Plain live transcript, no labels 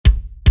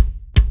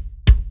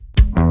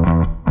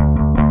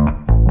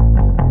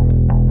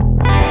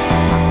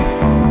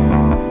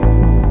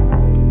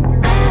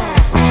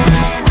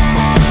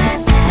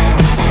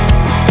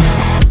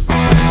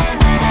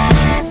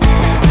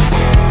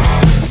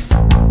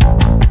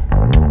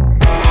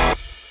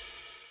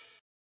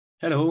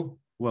Hello,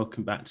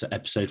 welcome back to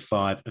episode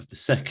 5 of the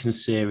second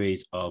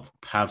series of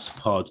Pavs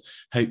Pod.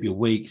 Hope your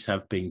weeks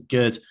have been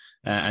good.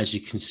 As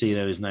you can see,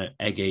 there is no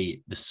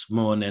Eggy this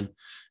morning.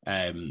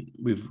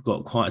 We've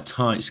got quite a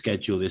tight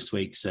schedule this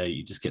week, so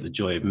you just get the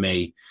joy of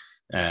me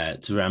to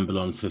ramble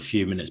on for a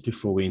few minutes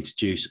before we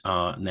introduce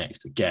our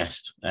next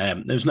guest.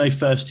 There was no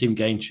first team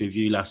game to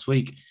review last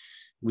week.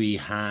 We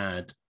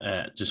had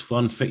just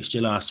one fixture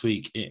last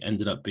week. It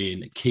ended up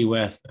being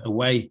Keyworth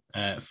away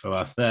for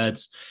our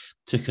thirds.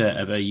 Took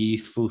a very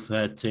youthful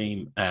third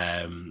team,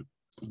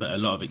 but a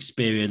lot of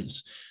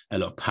experience, a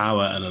lot of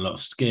power and a lot of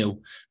skill.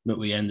 But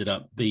we ended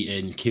up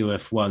beating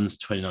Keyworth ones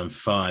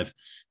 29-5.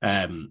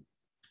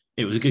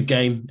 It was a good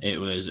game. It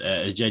was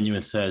a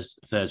genuine third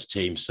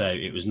team. So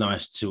it was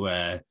nice to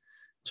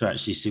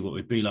actually see what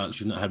we'd be like.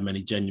 We've not had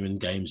many genuine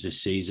games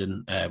this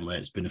season where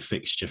it's been a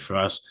fixture for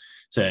us.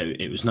 So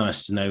it was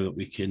nice to know that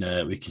we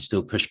can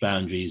still push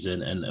boundaries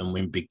and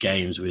win big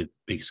games with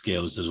big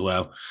skills as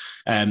well.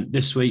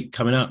 This week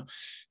coming up,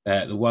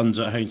 the ones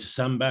are at home to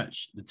Sandbach,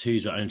 the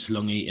twos are at home to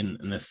Long Eaton,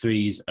 and the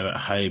threes are at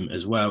home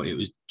as well. It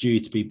was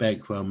due to be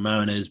Bakewell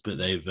Mariners, but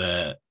they've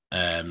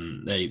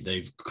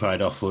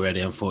cried off already,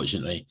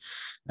 unfortunately.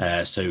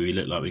 So we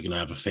look like we're going to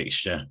have a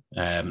fixture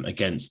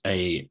against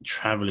a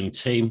travelling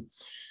team.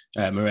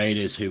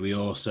 Marauders, who we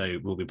also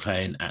will be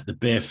playing at the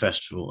Beer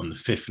Festival on the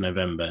 5th of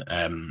November.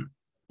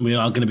 We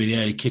are going to be the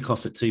early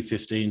kickoff at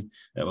 2:15.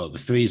 Well, the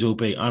threes will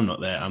be. I'm not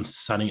there. I'm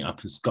standing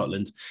up in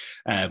Scotland.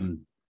 But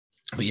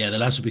yeah, the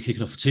lads will be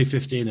kicking off at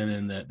 2:15,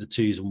 and then the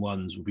twos and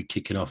ones will be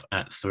kicking off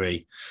at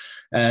 3.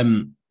 I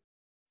mean,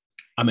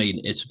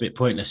 it's a bit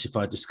pointless if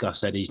I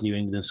discuss Eddie's New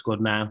England squad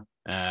now.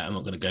 I'm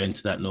not going to go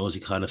into that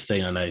noisy kind of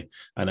thing. I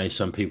know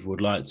some people would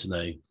like to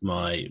know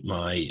my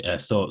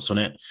thoughts on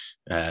it.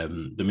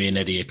 But me and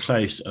Eddie are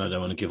close, and I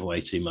don't want to give away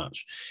too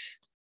much.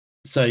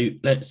 So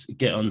let's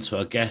get on to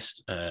our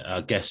guest.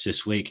 Our guest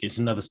this week is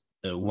another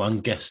one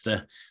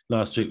guester.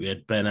 Last week we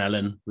had Ben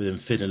Allen with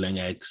Fiddling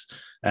Eggs.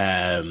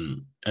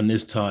 And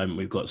this time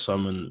we've got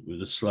someone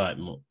with a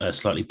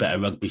slightly better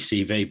rugby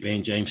CV,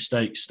 being James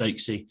Stokes.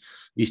 Stokesy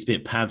used to be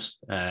at Pavs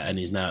and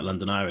is now at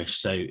London Irish.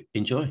 So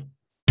enjoy.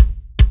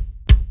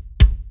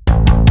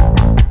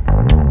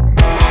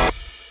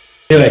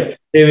 Anyway,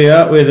 here we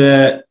are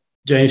with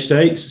James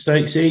Stokes.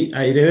 Stokesy,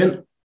 how you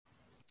doing?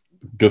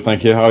 Good,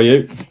 thank you. How are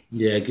you?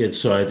 Yeah, good.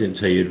 Sorry, I didn't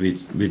tell you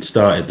we'd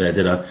started there,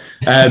 did I?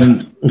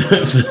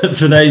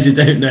 For those who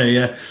don't know,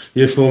 yeah,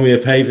 you're formerly a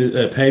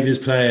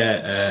Pavers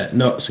player,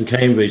 Notts and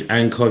Cambridge,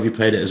 and Coventry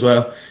played it as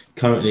well.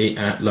 Currently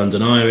at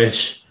London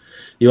Irish.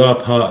 You are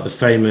part of the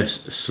famous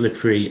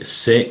Slippery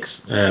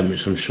Six,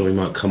 which I'm sure we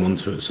might come on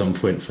to at some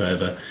point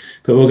further.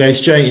 But we'll go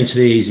straight into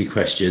the easy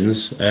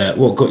questions.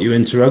 What got you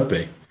into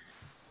rugby?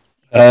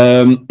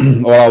 Well,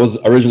 I was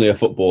originally a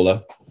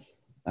footballer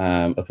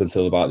up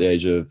until about the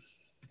age of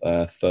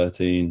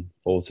 13,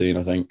 14,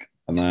 I think.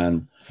 And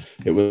then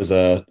it was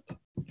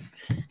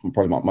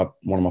probably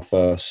one of my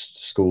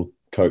first school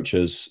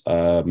coaches,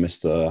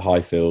 Mr.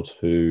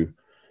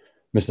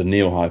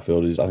 Neil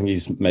Highfield, I think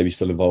he's maybe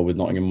still involved with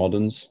Nottingham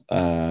Moderns.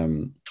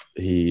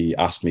 He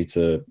asked me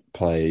to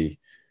play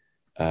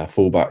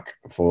fullback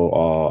for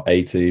our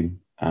A team,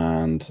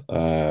 and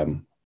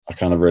I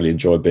kind of really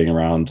enjoyed being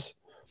around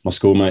my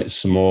schoolmates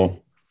some more.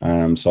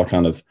 So I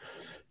kind of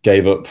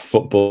gave up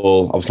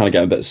football. I was kind of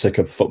getting a bit sick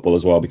of football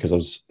as well, because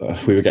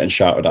we were getting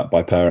shouted at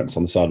by parents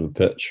on the side of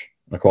the pitch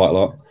quite a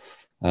lot.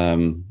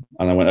 And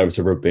I went over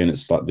to rugby, and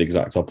it's like the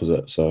exact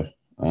opposite. So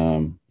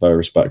very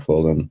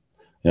respectful, and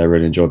yeah, I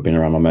really enjoyed being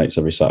around my mates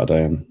every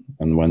Saturday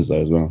and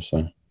Wednesday as well.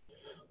 So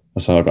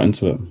that's how I got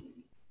into it.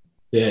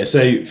 Yeah,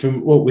 so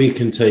from what we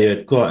can tell, you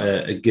had quite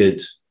a good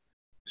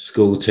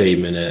school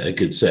team and a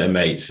good set of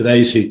mates. For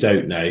those who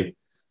don't know,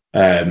 do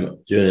you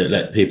want to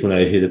let people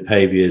know who the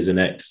Paviers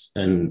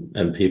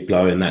and people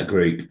are in that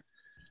group?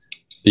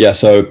 Yeah,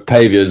 so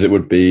Paviers, it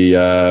would be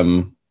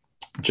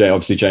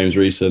obviously James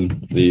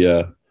Reeson.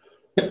 Is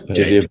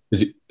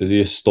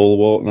he a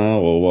stalwart now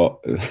or what?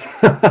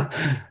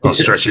 Not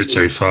stretch it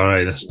too far,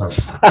 eh? That's not.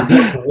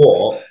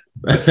 What?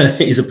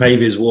 He's a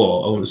Paviers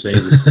what? I want to say.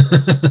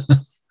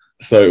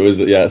 So it was,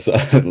 yeah. So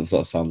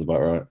that sounds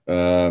about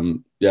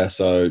right.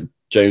 So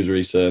James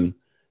Reeson.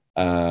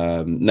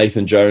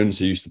 Nathan Jones,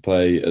 who used to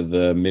play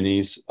the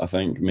Minis, I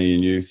think, Mini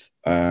and Youth,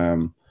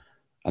 and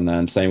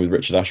then same with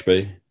Richard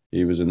Ashby,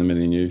 he was in the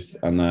Mini and Youth,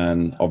 and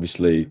then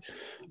obviously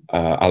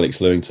Alex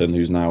Lewington,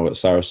 who's now at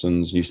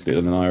Saracens, used to be at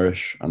London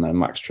Irish, and then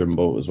Max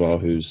Trimble as well,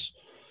 who's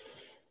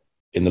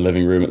in the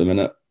living room at the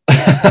minute.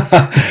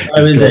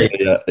 Oh, is he?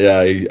 Yeah,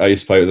 I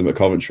used to play with him at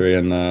Coventry,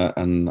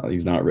 and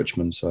he's now at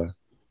Richmond. So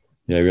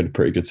yeah, we had a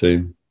pretty good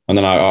team. And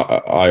then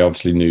I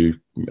obviously knew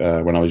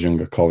when I was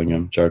younger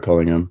Joe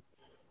Collingham.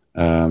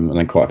 And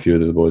then quite a few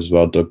of the boys as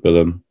well, Doug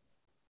Bilham.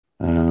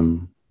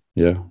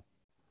 Yeah.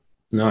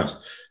 Nice.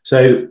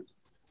 So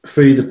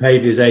through the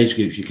Paviers age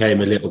groups, you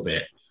came a little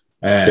bit.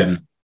 At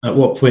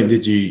what point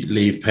did you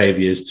leave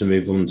Paviers to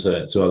move on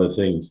to other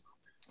things?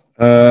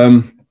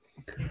 I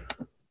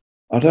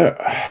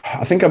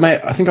think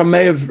I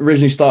may have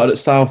originally started at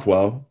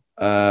Southwell,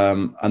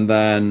 and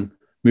then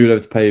moved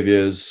over to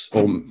Paviers,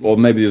 or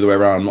maybe the other way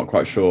around. I'm not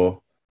quite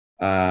sure.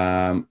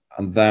 And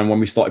then when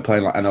we started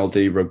playing like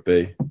NLD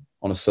rugby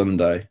on a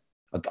Sunday,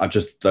 I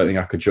just don't think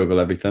I could juggle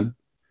everything.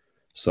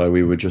 So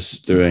we were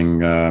just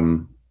doing,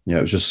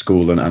 it was just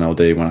school and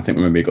NLD. When I think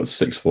maybe got to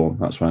sixth form,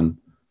 that's when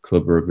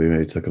club rugby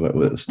maybe took a little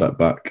bit of a step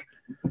back,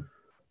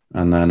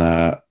 and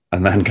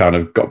then kind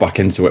of got back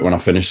into it when I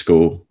finished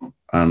school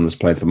and was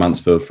playing for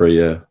Mansfield for a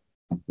year,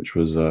 which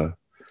was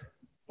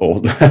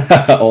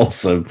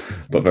awesome,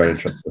 but very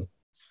interesting.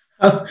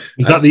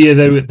 Was that the year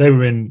they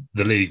were in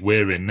the league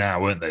we're in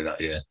now, weren't they,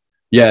 that year?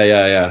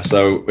 Yeah.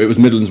 So it was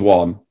Midlands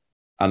 1,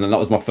 and then that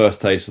was my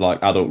first taste of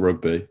like adult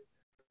rugby.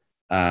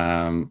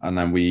 And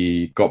then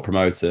we got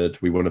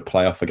promoted. We won a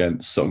playoff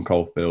against Sutton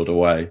Coldfield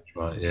away.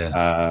 Right,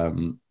 yeah.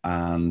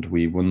 And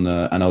we won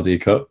the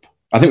NLD Cup.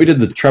 I think we did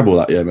the treble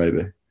that year,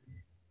 maybe.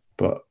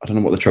 But I don't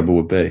know what the treble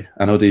would be.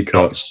 NLD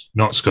Cup.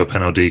 Notts Cup,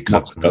 NLD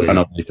Cup.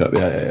 NLD Cup,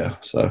 yeah.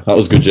 So that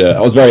was a good year.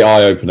 That was very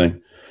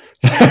eye-opening.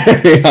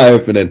 Very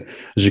eye-opening,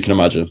 as you can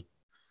imagine.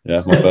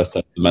 Yeah, my first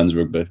time to men's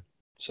rugby.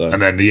 So,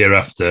 and then the year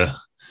after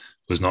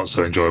was not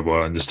so enjoyable,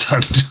 I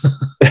understand.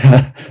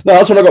 No,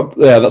 that's when I got.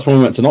 Yeah, that's when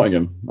we went to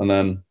Nottingham, and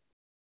then.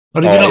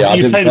 Oh,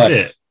 you played a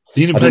bit.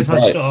 You didn't play for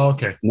us? Oh,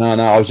 okay. No,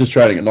 I was just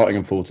training at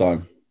Nottingham full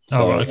time.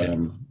 So, right, okay.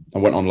 I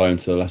went on loan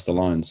to Leicester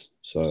Lions.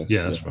 So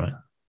yeah, that's right.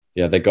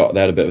 Yeah, they had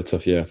a bit of a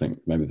tough year. I think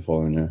maybe the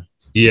following year.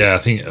 Yeah, I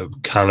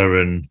think Caller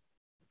and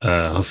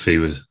Huffy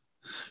was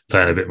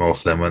playing a bit more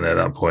for them, weren't they, at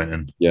that point?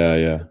 And yeah,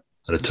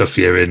 had a tough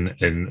year in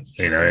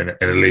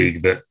a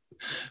league that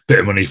a bit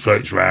of money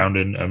floats around,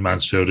 and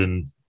Mansfield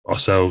and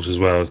ourselves as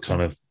well,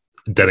 kind of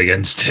dead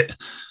against it.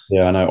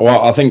 Yeah, I know.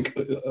 Well, I think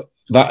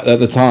that at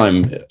the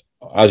time,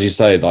 as you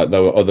say, like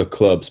there were other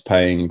clubs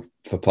paying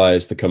for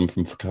players to come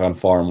from kind of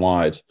far and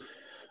wide.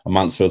 And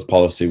Mansfield's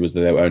policy was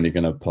that they were only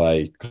going to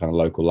play kind of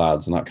local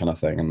lads and that kind of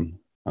thing.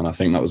 And I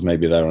think that was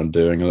maybe their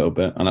undoing a little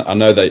bit. And I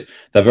know they're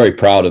very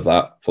proud of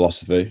that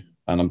philosophy.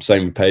 And I'm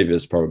saying with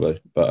Paviers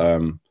probably. But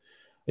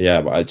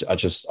but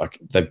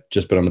they've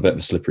just been on a bit of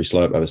a slippery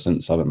slope ever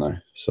since, haven't they?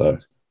 So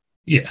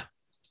yeah,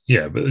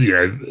 but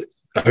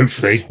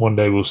hopefully one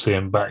day we'll see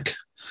them back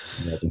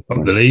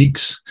up the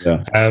leagues.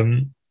 Yeah.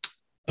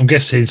 I'm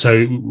guessing.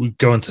 So we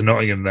go on to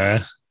Nottingham.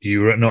 There,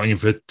 you were at Nottingham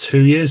for 2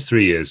 years,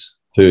 3 years.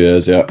 2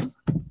 years, yeah.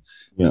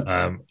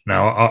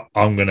 Now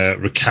I'm going to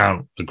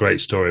recount a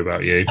great story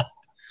about you.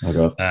 Oh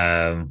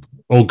God.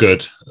 All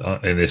good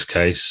in this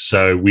case.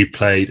 So we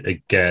played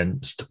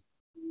against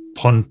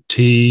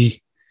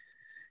Ponty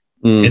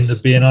in the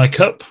BNI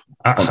Cup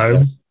at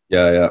home.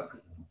 Yeah.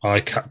 I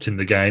captained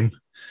the game,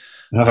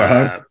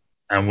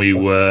 and we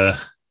were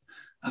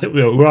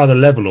either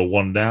level or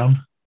one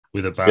down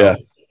with about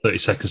 30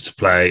 seconds to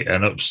play,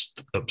 and up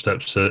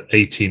steps a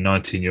 18,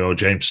 19-year-old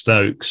James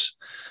Stokes,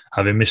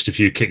 having missed a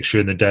few kicks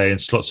during the day,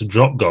 and slots a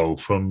drop goal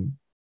from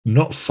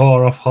not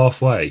far off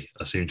halfway,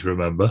 I seem to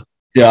remember.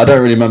 Yeah, I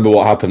don't really remember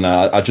what happened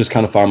there. I just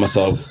kind of found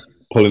myself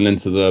pulling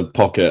into the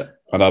pocket,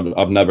 and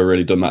I've never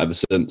really done that ever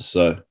since.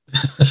 So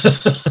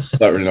I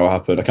don't really know what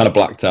happened. I kind of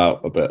blacked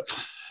out a bit.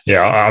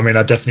 Yeah, I mean,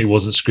 I definitely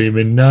wasn't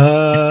screaming,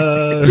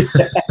 no.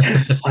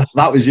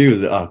 That was you,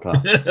 was it? Oh,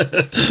 class.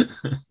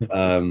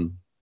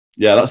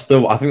 Yeah, I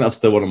think that's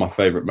still one of my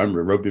favourite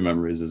rugby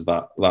memories, is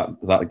that kind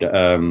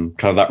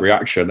of that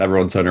reaction,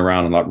 everyone turning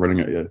around and like running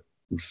at you.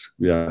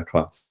 Yeah,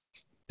 class.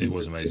 It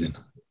was amazing.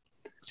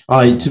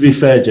 To be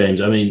fair,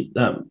 James, I mean,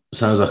 that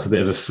sounds like a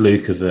bit of a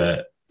fluke of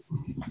a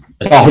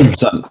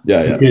 100%.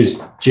 Yeah. Because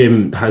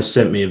Jim has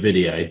sent me a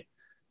video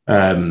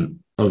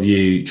of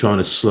you trying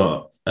to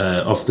slot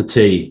off the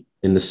tee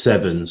in the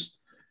sevens.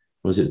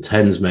 Was it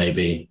tens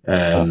maybe?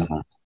 And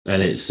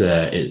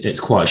it's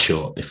quite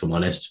short, if I'm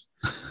honest.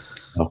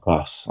 Oh,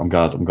 class. I'm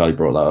glad you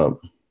brought that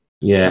up.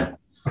 Yeah.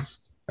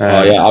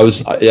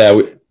 The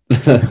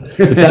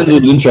tens was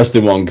an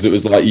interesting one, because it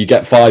was like you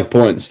get 5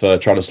 points for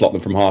trying to slot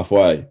them from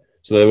halfway.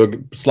 So they were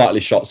slightly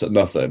shots at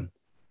nothing.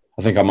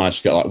 I think I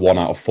managed to get like 1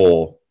 out of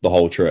 4 the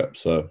whole trip.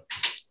 So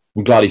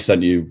I'm glad he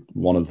sent you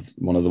one of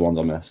the ones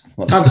I missed.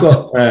 I've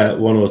got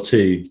 1 or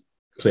 2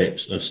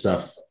 clips of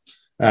stuff,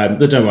 but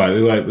don't worry,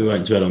 we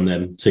won't dwell on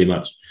them too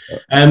much.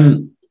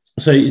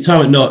 So your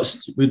time at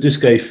Notts, we'll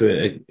just go for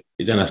it.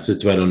 You don't have to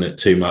dwell on it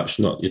too much.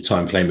 Not your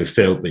time playing with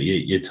Phil, but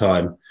your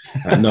time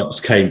at Notts,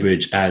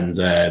 Cambridge, and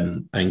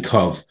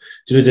Cov.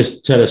 Do you want to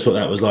just tell us what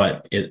that was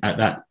like at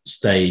that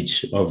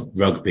stage of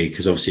rugby?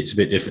 Because obviously it's a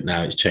bit different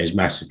now. It's changed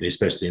massively,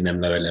 especially in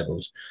them lower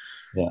levels.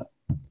 Yeah.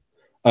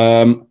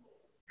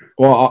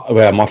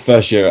 My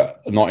first year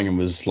at Nottingham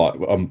was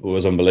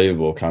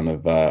unbelievable. Kind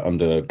of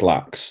under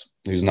Glax,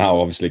 who's now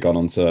obviously gone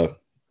on to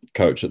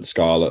coach at the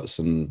Scarlets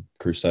and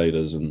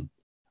Crusaders and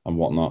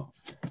whatnot.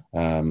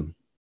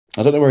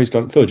 I don't know where he's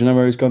gone. Phil, do you know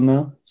where he's gone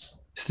now?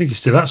 I think he's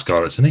still at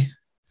Scarlets, isn't he?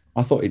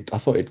 I thought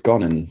he'd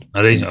gone in.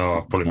 Had he? Oh,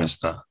 I've probably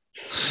missed that.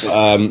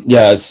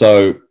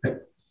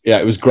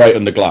 It was great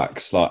under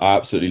Glax. Like, I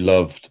absolutely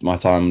loved my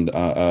time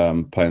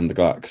playing under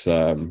Glax.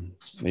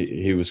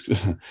 He was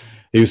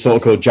he was sort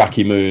of called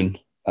Jackie Moon.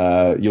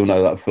 You'll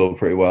know that, Phil,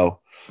 pretty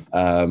well.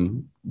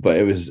 But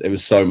it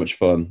was so much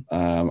fun,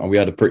 and we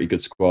had a pretty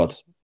good squad,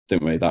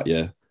 didn't we, that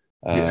year?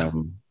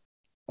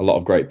 A lot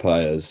of great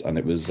players, and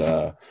it was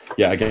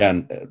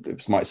again,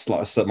 it was my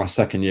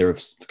second year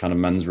of kind of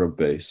men's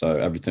rugby, so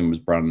everything was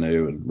brand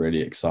new and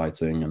really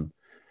exciting, and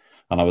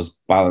I was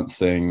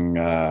balancing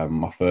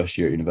my first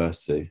year at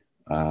university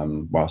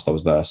whilst I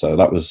was there, so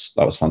that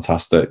was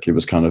fantastic. It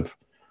was kind of,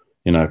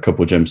 you know, a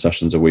couple of gym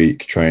sessions a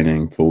week,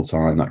 training full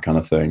time, that kind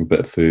of thing.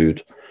 Bit of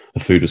food. The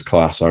food was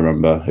class. I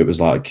remember it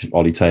was like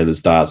Ollie Taylor's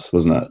dad,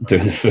 wasn't it,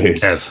 doing the food?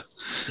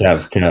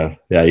 Kev.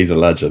 Yeah, he's a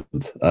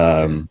legend.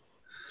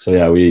 So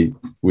yeah,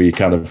 we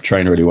kind of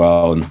trained really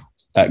well and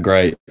ate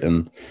great,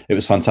 and it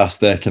was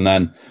fantastic. And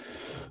then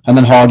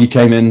Martin Haag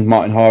came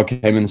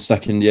in the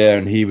second year,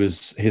 and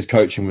his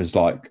coaching was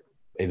like,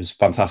 it was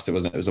fantastic,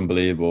 wasn't it? It was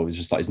unbelievable. It was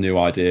just like his new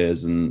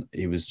ideas, and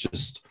he was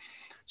just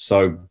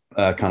so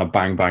kind of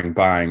bang, bang,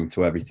 bang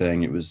to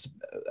everything.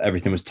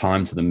 Everything was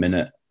timed to the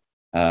minute.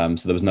 So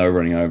there was no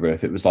running over.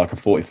 If it was like a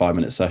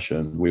 45-minute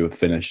session, we were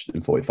finished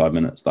in 45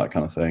 minutes, that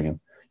kind of thing. And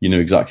you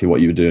knew exactly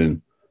what you were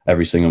doing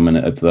every single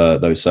minute of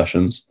those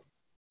sessions.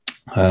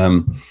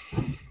 But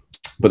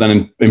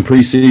then in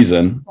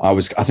pre-season, I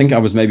think I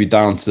was maybe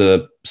down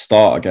to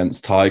start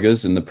against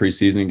Tigers in the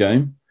pre-season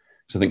game,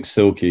 because I think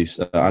Silky,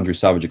 Andrew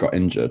Savage, got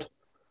injured.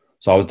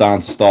 So I was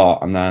down to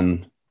start, and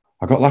then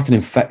I got like an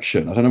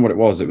infection. I don't know what it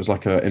was. It was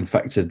like an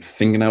infected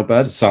fingernail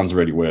bed. It sounds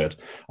really weird.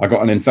 I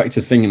got an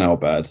infected fingernail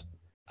bed,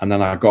 and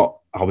then I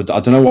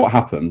don't know what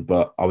happened,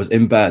 but I was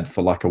in bed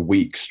for like a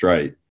week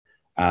straight,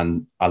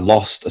 and I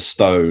lost a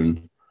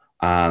stone,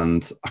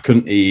 and I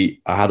couldn't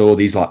eat. I had all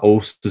these like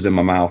ulcers in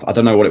my mouth. I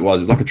don't know what it was.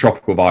 It was like a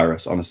tropical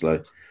virus,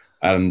 honestly.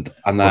 And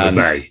then the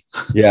bay.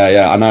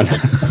 Yeah, and then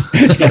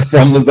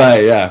from the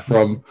bay,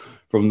 from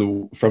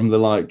the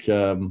like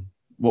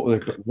what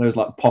were those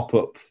like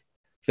pop-up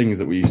things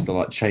that we used to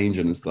like change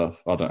and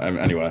stuff. I don't know.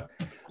 Anyway,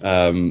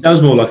 that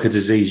was more like a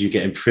disease you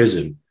get in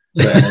prison.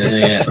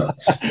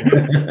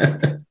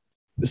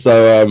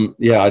 So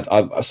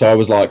so I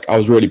was like, I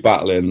was really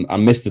battling. I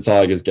missed the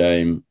Tigers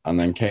game, and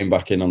then came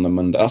back in on the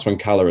Monday. That's when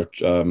Calla had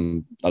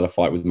a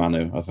fight with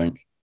Manu, I think.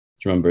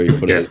 Do you remember? He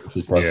put it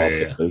his profile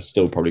picture. He's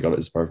still probably got it,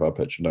 his profile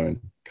picture, knowing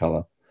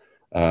Calla.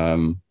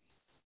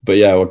 But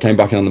yeah, I came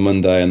back in on the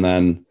Monday, and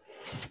then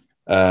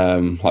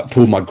like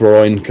pulled my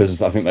groin,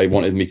 because I think they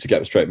wanted me to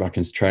get straight back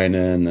into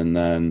training. And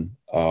then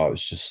it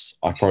was just,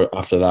 I probably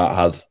after that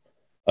had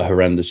a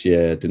horrendous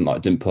year.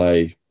 Didn't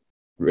play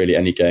really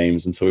any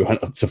games until we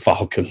went up to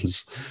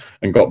Falcons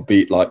and got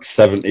beat like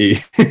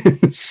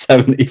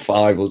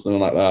 75 or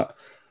something like that.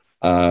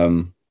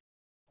 I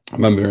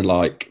remember in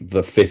like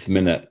the 5th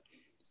minute,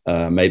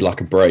 made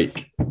like a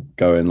break,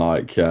 going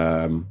like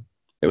it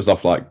was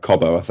off like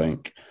Cobbo, I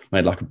think.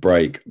 Made like a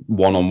break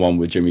 1-on-1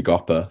 with Jimmy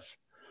Gopperth,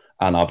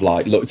 and I've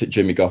like looked at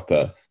Jimmy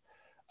Gopperth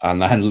and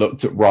then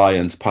looked at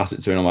Ryan to pass it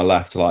to him on my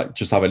left to like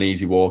just have an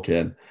easy walk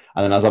in.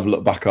 And then as I've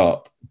looked back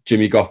up,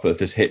 Jimmy Gopperth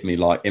has hit me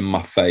like in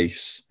my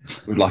face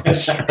with like a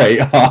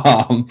straight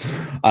arm,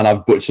 and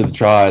I've butchered the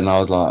try. And I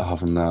was like,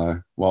 oh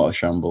no, what a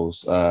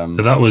shambles. So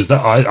that was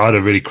that. I had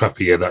a really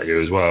crappy year that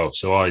year as well.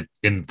 So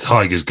in the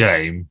Tigers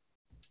game,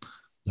 I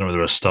don't know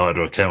whether I started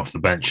or I came off the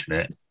bench in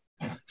it.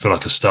 I feel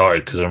like I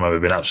started because I remember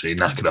being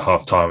absolutely knackered at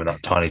half time in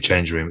that tiny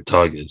change room at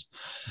Tigers.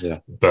 Yeah.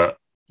 But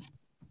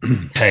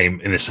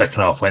came in the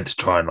second half, went to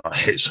try and like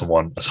hit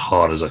someone as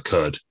hard as I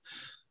could,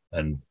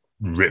 and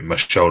ripped my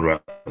shoulder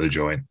out of the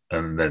joint,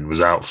 and then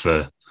was out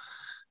for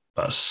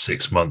about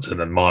 6 months. And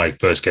then my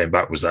first game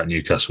back was that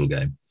Newcastle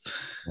game.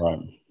 Right.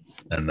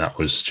 And that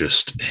was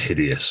just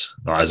hideous.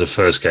 Like, as a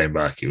first game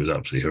back, it was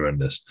absolutely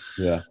horrendous.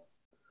 Yeah.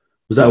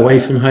 Was that away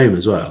from home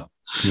as well?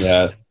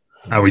 Yeah.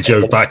 And we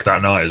drove back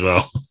that night as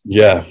well.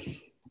 Yeah.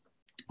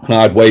 And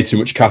I had way too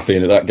much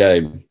caffeine at that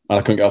game, and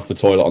I couldn't get off the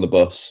toilet on the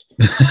bus.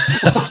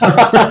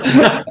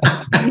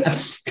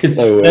 Because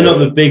they're not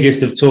the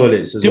biggest of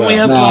toilets as Didn't well. we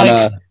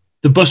have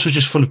the bus was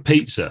just full of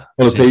pizza?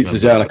 Full of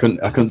pizzas, yeah, and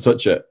I couldn't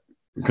touch it.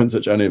 I couldn't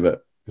touch any of it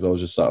because I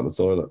was just sat on the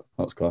toilet.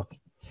 That's class.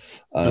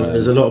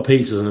 There's a lot of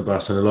pizzas on the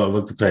bus and a lot of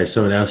rugby players.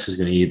 Someone else is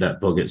going to eat that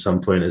bug at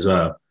some point as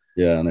well.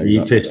 Yeah, I know.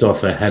 You pissed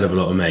off a hell of a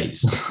lot of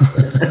mates.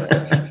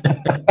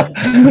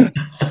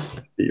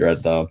 Get your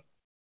head down.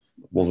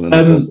 Wasn't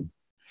an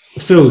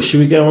Phil, should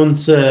we go on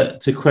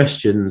to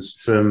questions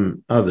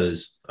from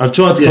others? I've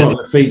tried to come up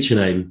with a feature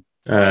name.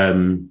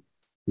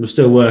 We're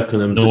still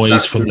working on them.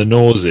 Noise from the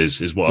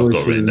Noses is what I've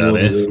got written down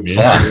here.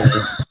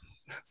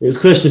 It was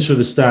questions from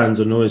the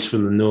stands or noise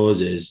from the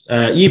noises.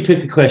 You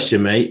pick a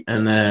question, mate,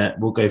 and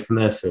we'll go from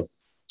there, Phil.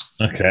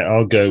 Okay,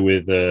 I'll go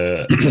with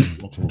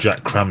from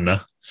Jack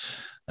Cramner,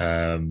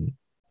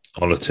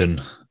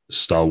 Ollerton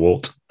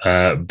Stalwart.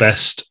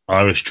 Best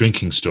Irish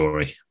drinking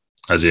story,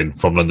 as in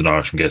from London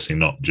Irish, I'm guessing,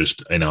 not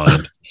just in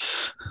Ireland.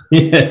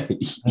 Yeah.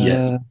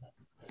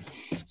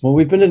 Well,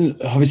 we've been in,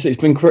 obviously it's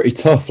been pretty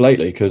tough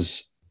lately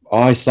because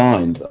I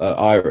signed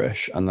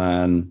Irish, and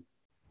then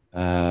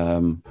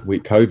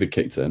COVID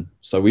kicked in,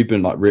 so we've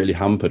been like really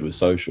hampered with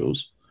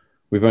socials.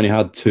 We've only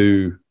had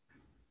two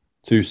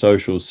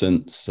socials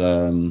since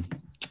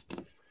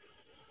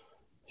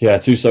Yeah,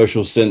 2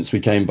 socials since we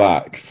came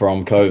back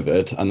from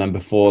COVID, and then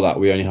before that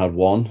we only had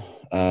one.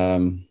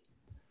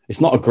 It's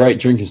not a great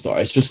drinking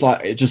story. It's just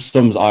like, it just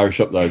sums Irish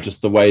up though.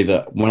 Just the way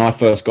that when I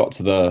first got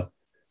to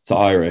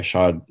Irish,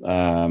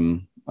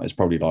 it's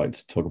probably like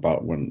to talk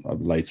about when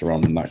later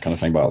on and that kind of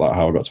thing about like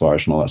how I got to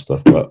Irish and all that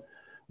stuff. But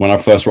when I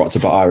first rocked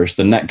up at Irish,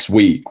 the next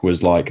week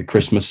was like a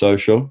Christmas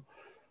social,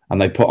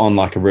 and they put on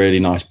like a really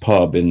nice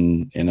pub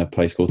in a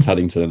place called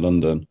Teddington in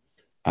London,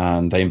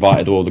 and they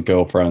invited all the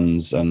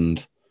girlfriends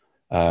and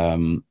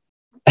and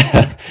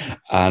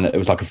it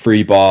was like a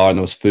free bar, and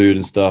there was food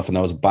and stuff, and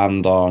there was a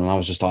band on, and I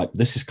was just like,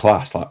 this is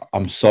class. Like,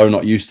 I'm so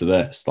not used to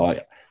this,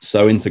 like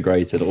so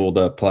integrated, all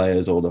the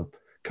players, all the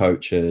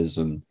coaches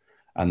and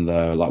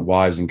the like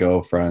wives and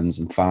girlfriends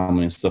and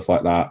family and stuff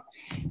like that.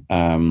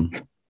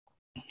 And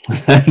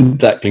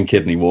Declan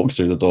Kidney walks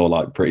through the door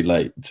like pretty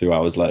late, 2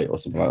 hours late or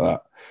something like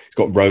that. He's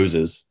got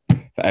roses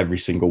for every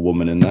single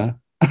woman in there.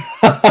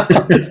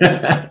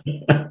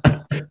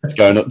 He's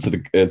going up to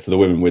the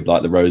women with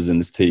like the roses in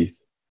his teeth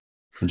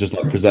and just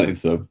like presenting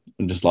to them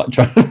and just like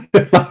trying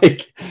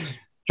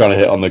to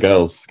hit on the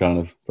girls, kind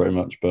of, pretty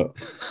much. But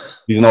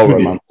he's an old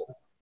romantic.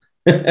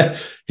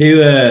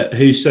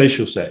 Who's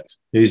social sex?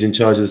 Who's in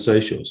charge of the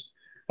socials?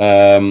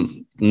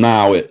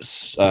 Now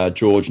it's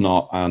George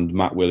Knott and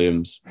Matt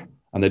Williams,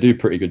 and they do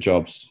pretty good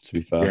jobs, to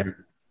be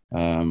fair.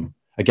 Yeah.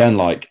 Again,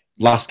 like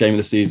last game of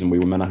the season, we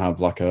were meant to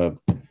have like a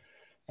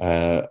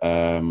Mad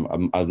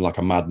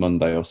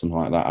Monday or something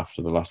like that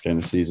after the last game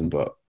of the season,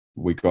 but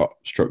we got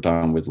struck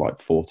down with like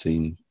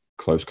 14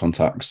 close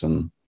contacts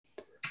and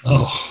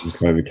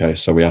COVID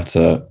case. So we had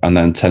to, and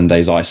then 10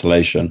 days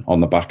isolation on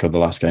the back of the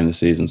last game of the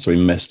season. So we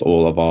missed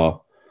all of our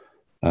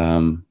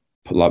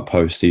like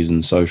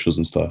post-season socials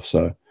and stuff.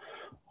 So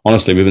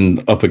honestly, we've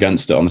been up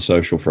against it on the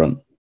social front,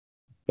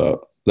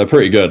 but they're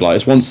pretty good. Like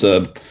it's once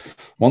a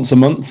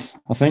month,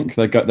 I think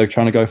they're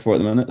trying to go for it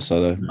at the minute.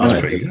 So that's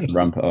pretty good.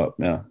 Ramp it up,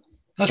 yeah.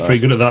 That's pretty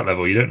good at that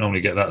level. You don't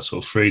normally get that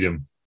sort of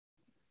freedom.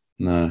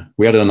 No,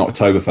 we had an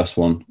Oktoberfest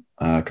one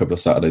a couple of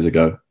Saturdays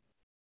ago,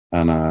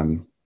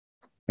 and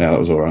yeah, that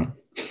was all right.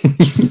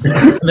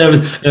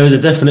 there was a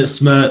definite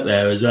smirk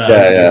there as well.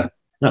 Yeah.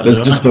 There's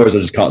just stories I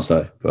just can't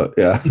say, but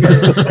yeah.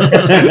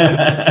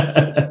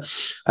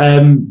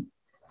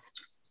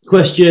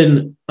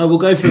 Question. We'll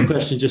go for a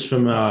question just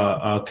from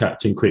our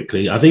captain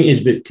quickly. I think he's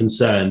a bit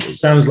concerned. It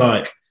sounds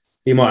like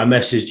he might have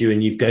messaged you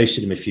and you've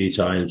ghosted him a few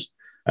times.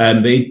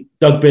 But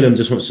Doug Bilham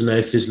just wants to know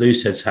if his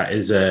Looseheads hat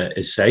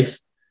is safe.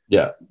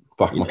 Yeah,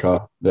 back in my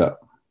car. Yeah.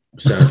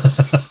 So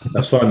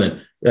that's fine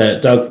then.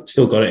 Doug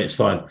still got it. It's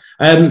fine.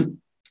 I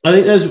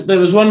think there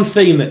was one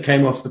theme that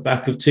came off the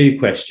back of 2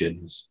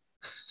 questions.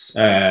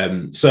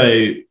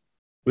 So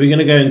we're going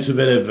to go into a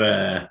bit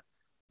of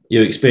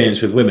your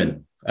experience with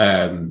women.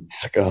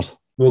 God.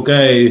 We'll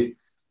go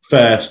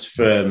first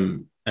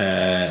from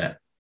Alex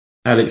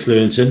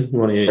Lewinson,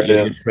 one of your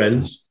good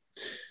friends.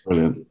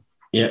 Brilliant.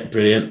 Yeah,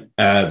 brilliant.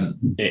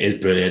 It is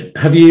brilliant.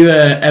 Have you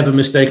ever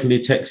mistakenly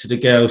texted a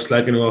girl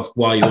slagging her off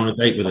while you on a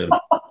date with them?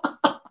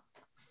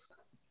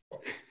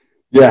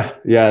 Yeah.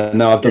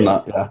 No, I've done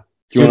that. Yeah.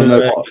 Do you want to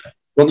know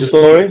what the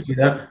story?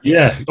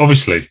 Yeah,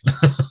 obviously.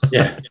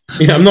 yeah.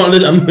 I'm not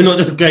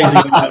just gazing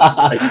at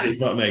space, you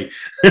know what I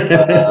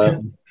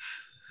mean?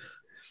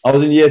 I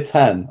was in year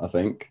 10, I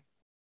think.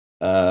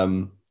 I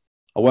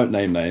won't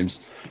name names,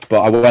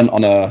 but I went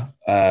on a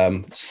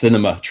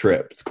cinema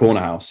trip to Corner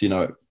House. You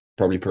know it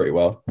probably pretty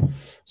well.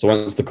 So I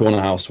went to the Corner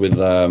House with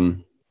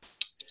a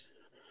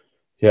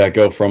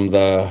girl from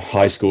the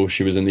high school.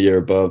 She was in the year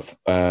above.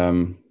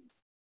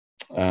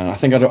 I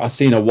think I'd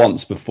seen her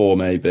once before,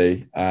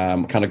 maybe.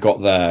 Kind of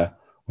got there,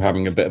 we're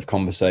having a bit of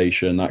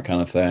conversation, that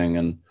kind of thing,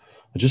 and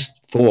I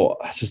just thought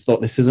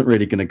this isn't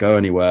really going to go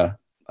anywhere.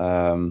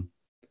 And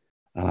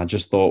I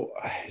just thought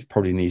it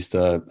probably needs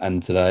to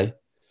end today.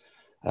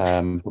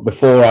 But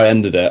before I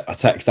ended it, I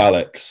text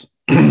Alex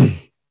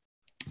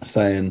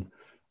saying,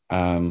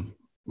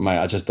 mate,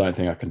 I just don't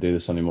think I can do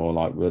this anymore.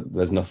 Like,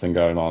 there's nothing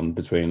going on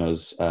between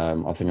us. I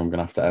think I'm going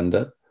to have to end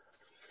it.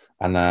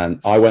 And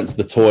then I went to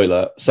the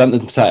toilet, sent the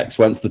text,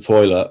 went to the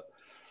toilet,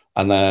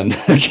 and then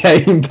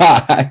came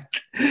back.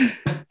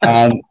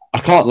 And I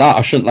can't laugh.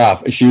 I shouldn't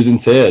laugh. She was in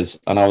tears.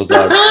 And I was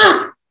like,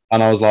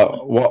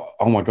 what?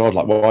 Oh my God.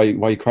 Like, why are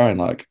you crying?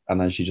 Like,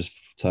 and then she just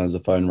turns the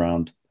phone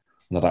around,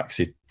 and I'd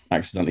actually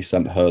accidentally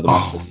sent her the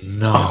message. Oh,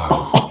 no.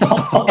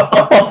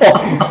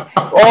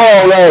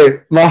 Oh,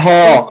 mate. My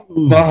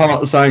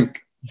heart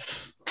sank.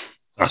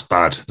 That's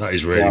bad. That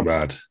is really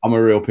bad. I'm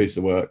a real piece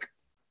of work.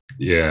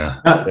 Yeah.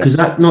 Because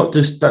that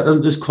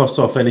doesn't just cross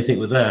off anything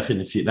with her. I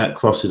think that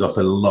crosses off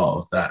a lot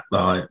of that,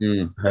 like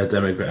her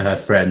demographic, her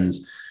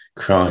friends.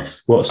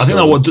 Christ, I think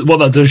that what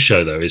that does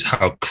show though is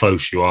how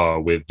close you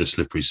are with the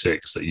Slippery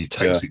Six, that you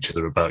text each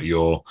other about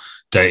your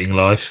dating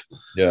life.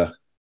 Yeah.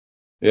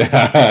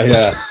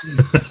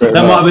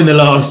 That might have been the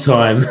last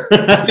time.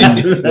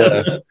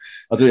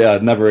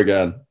 Never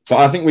again. But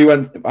I think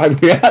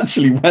we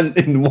actually went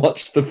in and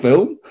watched the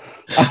film.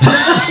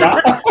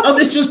 Oh,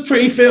 this was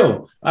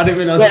pre-film. I didn't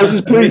realise. This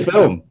was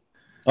pre-film.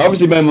 I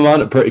obviously made my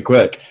mind up pretty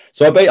quick.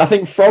 So I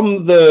think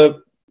from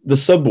the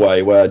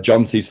subway where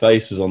John T's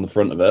face was on the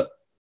front of it,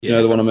 you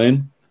know the one I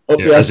mean? Up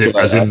the as in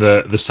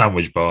escalator. the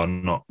sandwich bar,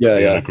 not Yeah,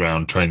 the yeah.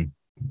 underground train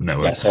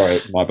network. Yeah, sorry,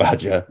 my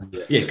bad, yeah.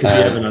 Yeah, because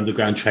we have an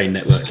underground train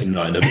network in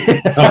Nottingham.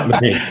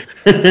 Aren't we?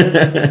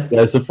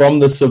 Yeah, so from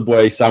the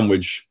subway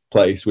sandwich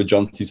place with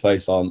John T's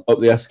face on, up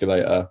the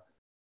escalator,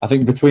 I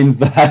think between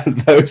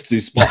those two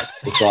spots,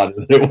 I decided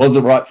that it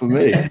wasn't right for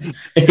me.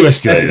 Two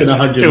escalators.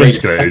 Two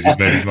escalators. He's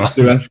made his mind.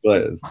 Two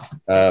escalators.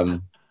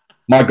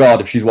 My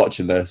God, if she's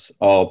watching this,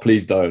 oh,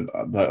 please don't.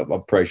 I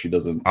pray she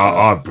doesn't.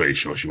 I'm pretty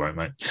sure she won't,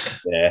 mate.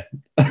 Yeah.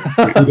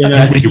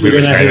 We could be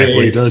rich paying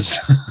what he does.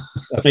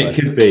 It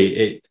could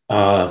be.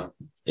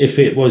 If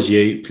it was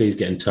you, please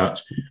get in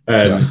touch.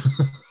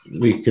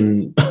 We've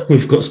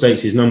got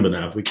Stokes' number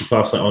now. If we can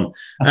pass that on.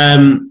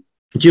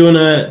 Do you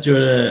wanna,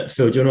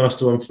 Phil? Do you wanna ask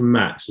the one from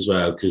Max as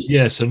well?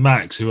 Yeah. So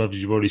Max, who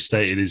you've already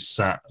stated is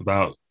sat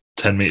about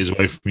 10 meters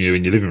away from you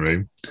in your living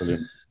room.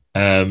 Brilliant.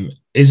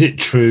 Is it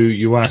true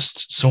you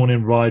asked someone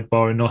in Ride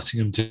Bar in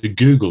Nottingham to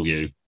Google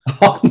you?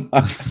 Oh, no.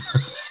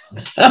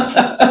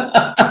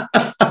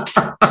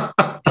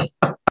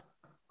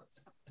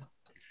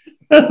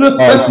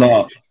 It's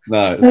not. No,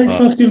 it's not.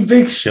 Fucking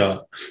big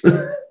shot.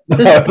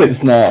 No,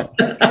 it's not.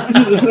 This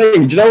is the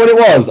thing. Do you know what it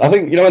was? I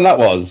think you know when that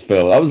was,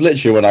 Phil. That was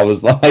literally when I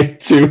was like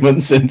 2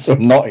 months into a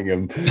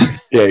Nottingham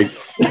gig.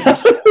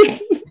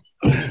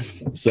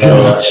 So,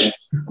 I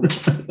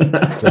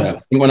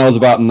think when I was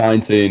about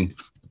 19,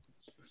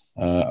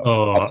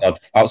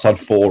 outside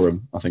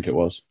Forum, I think it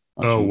was.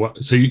 Actually. Oh,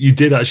 what? So you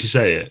did actually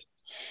say it?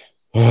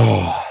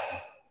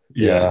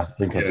 Yeah, I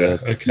think I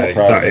did. Okay,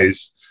 that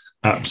is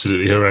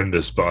absolutely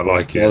horrendous, but I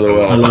like it. I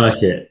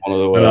like it. I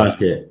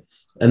like it.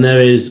 And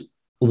there is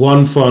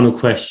one final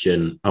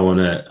question I want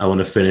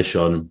to finish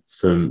on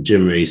from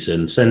Jim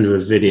Reeson, sender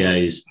of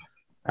videos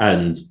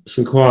and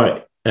some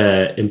quite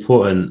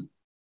important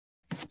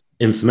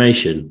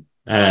information.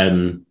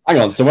 Hang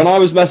on. So when I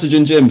was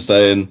messaging Jim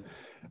saying,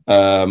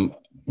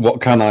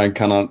 what can I and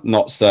cannot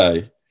not say?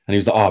 And he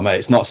was like, oh, mate,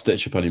 it's not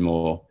Stitch Up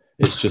anymore.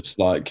 It's just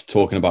like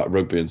talking about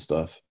rugby and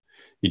stuff.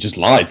 You just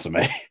lied to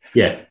me.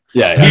 Yeah.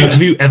 Yeah.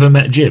 Have you ever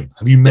met Jim?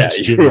 Have you met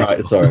Jim?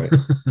 Right, sorry. I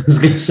was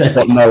going to say.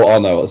 No, I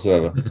know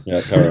whatsoever.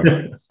 Yeah,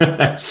 carry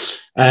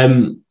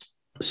on.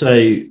 So,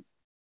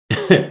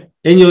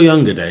 in your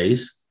younger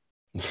days.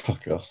 Oh,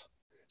 God.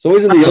 It's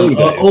always in the younger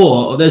days.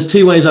 Or there's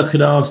two ways I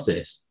could ask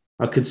this.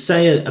 I could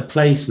say a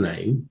place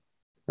name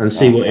and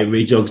see what it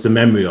rejogs the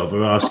memory of,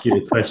 or ask you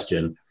a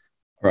question.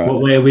 Right.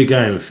 What way are we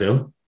going,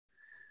 Phil?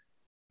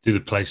 Do the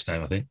place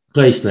name, I think.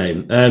 Place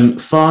name.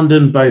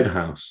 Farndon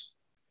Boathouse.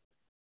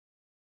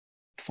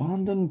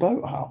 Farndon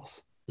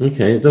Boathouse.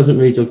 Okay, it doesn't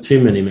rejog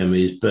too many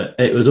memories, but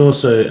it was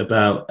also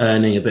about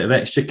earning a bit of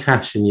extra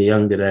cash in your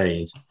younger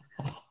days.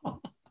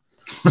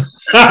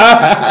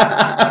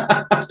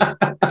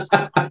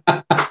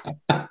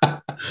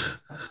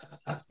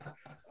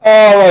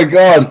 Oh my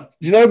God.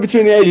 Do you know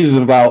between the ages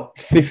of about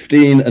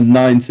 15 and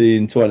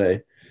 19,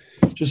 20,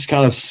 just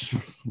kind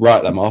of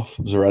write them off.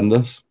 It was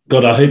horrendous.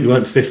 God, I hope you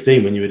weren't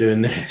 15 when you were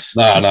doing this.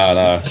 No. It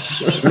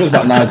was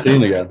about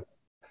 19 again.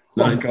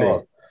 19.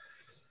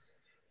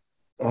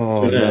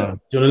 Oh, God. Do you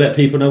want to let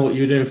people know what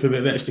you were doing for a bit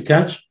of extra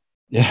cash?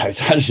 Yeah,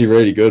 it's actually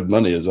really good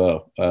money as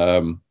well.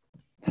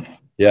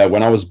 Yeah,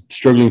 when I was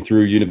struggling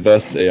through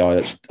university,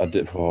 I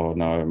did. Oh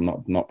no,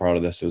 I'm not proud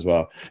of this as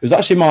well. It was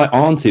actually my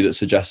auntie that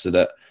suggested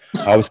it.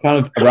 I was kind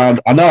of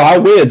around. I know how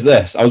weird's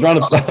this. I was around.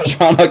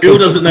 Bill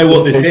doesn't know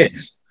what this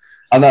is.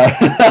 I know.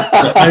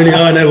 Only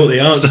I know what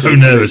the answer is. So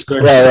nervous.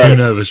 So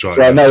nervous right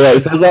now. No, yeah.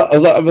 So I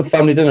was at a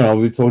family dinner and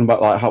we were talking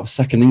about like how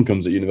second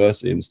incomes at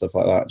university and stuff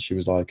like that. She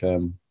was like,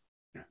 you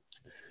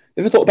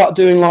ever thought about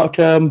doing like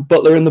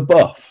Butler in the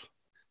Buff?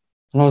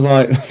 And I was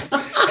like,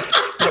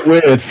 bit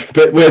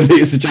weird that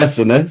you're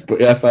suggesting this,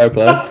 but yeah, fair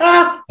play.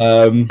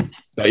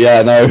 But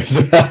yeah, no, so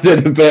I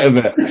did a bit of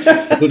it.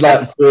 I did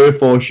like 3 or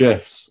 4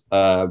 shifts,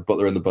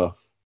 Butler in the Buff.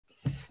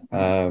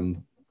 And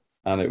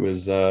it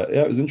was,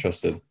 it was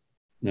interesting.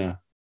 Yeah.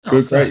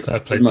 Good, great. Fair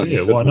play to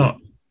you. Why not?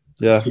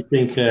 Yeah. Do you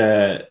think,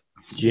 do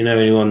you know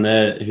anyone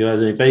there who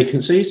has any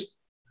vacancies?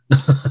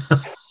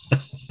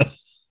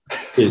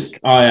 Because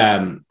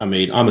I'm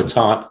a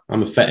type,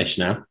 I'm a fetish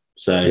now.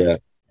 So yeah.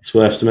 It's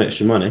worth some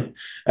extra money.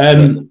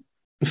 You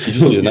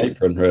just need an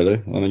apron, really.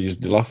 And then you're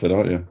laughing,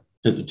 aren't you?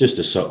 Just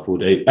a sock will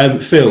do.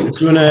 Phil,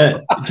 do you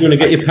want to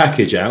get your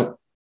package out?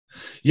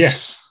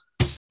 Yes.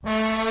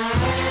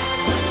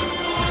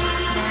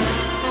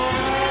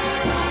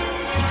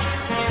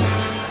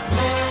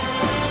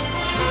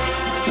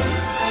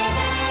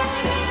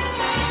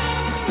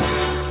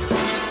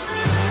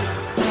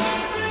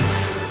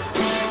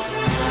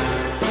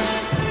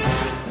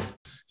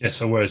 Yeah,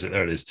 so where is it?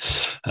 There it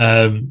is.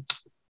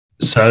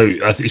 So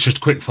I think it's just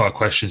a quick fire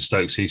question,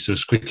 Stokesy, so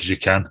as quick as you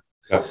can.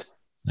 Yeah.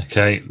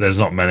 Okay, there's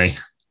not many.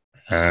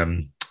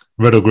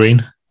 Red or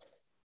green?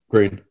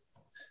 Green.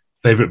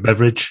 Favourite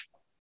beverage?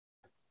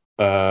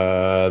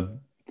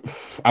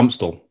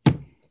 Amstel.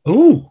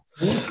 Ooh.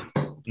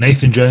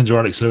 Nathan Jones or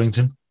Alex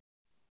Lewington?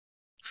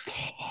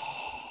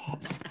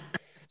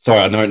 Sorry,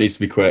 I know it needs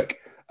to be quick.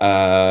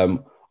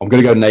 I'm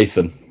going to go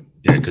Nathan.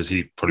 Yeah, because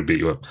he probably beat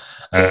you up.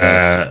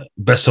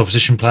 Best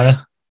opposition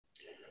player?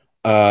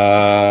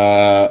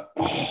 Charles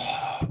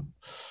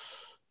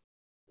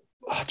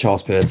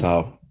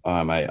Piutau.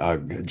 Oh, mate, I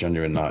get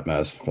genuine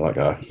nightmares for that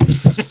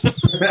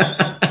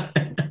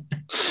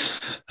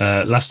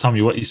guy. Last time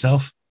you wet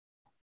yourself?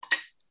 I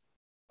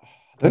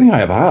don't think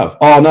I ever have.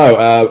 Oh,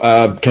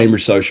 no,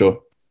 Cambridge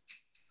Social.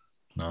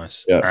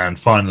 Nice. Yeah. And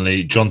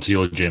finally, Jonty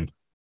or Jim?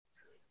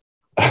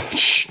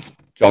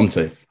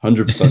 Jonty,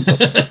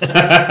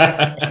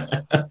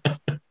 100%.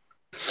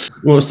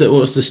 What's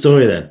the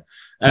story then?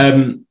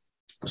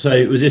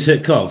 So was this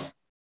at Cov?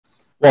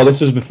 Well,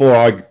 this was before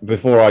I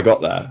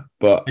got there,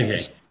 but okay.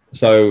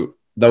 So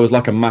there was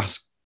like a mass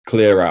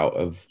clear out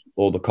of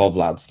all the Cov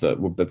lads that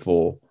were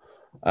before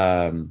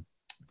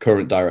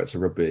current director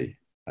of rugby,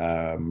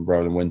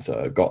 Roland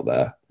Winter, got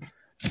there.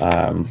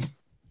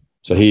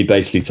 So he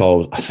basically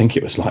told, I think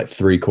it was like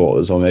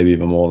 3/4 or maybe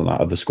even more than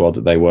that of the squad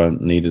that they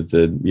weren't needed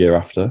the year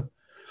after.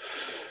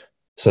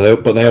 So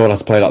they all had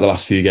to play like the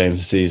last few games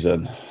of the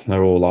season.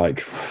 They're all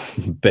like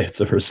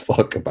bitter as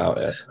fuck about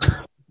it.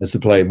 They had to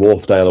play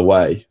Wharfdale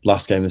away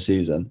last game of the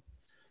season.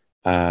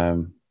 I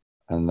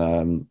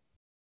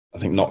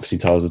think Noxie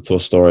tells a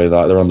tough story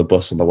that they're on the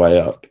bus on the way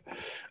up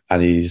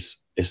and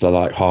it's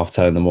like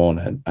 10:30 in the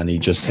morning and he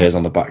just hears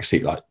on the back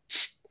seat like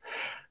tss,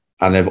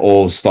 and they've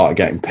all started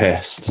getting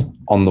pissed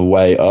on the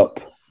way up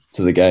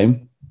to the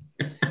game.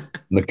 And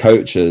the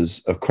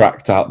coaches have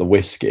cracked out the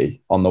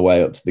whiskey on the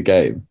way up to the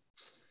game.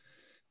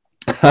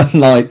 And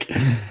like,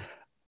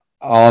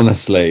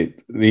 honestly,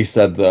 he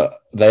said that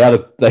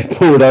they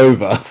pulled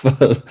over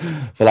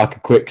for like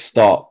a quick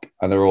stop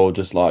and they're all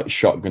just like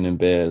shotgunning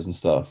beers and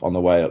stuff on the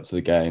way up to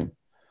the game.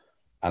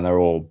 And they're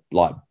all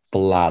like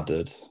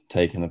bladdered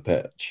taking the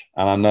pitch.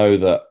 And I know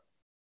that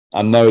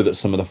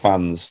some of the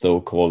fans still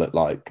call it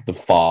like the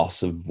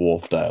farce of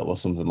Wharfdale or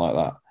something like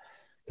that.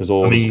 Because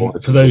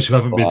for those who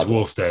haven't been to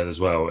Wharfdale as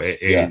well, it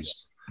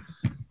is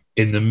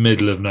in the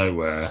middle of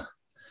nowhere.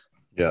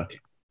 Yeah.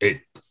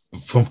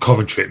 From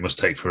Coventry, it must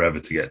take forever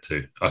to get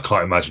to. I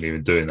can't imagine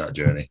even doing that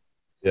journey.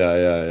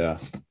 Yeah.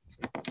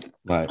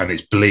 Right. And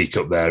it's bleak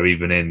up there,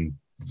 even in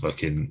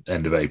fucking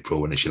end of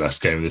April when it's your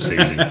last game of the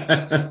season.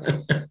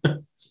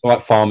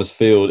 Like Farmers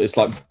Field, it's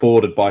like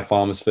bordered by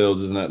Farmers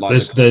Fields, isn't it?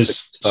 Like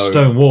there's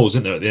stone walls,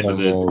 isn't there, at the end of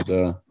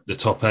the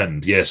top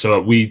end? Yeah.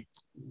 So we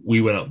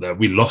went up there.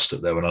 We lost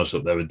up there when I was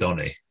up there with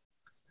Donny.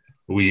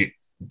 We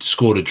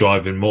scored a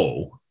driving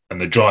maul, and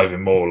the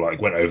driving maul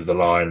like went over the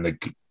line.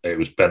 It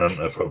was Ben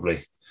Hunter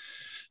probably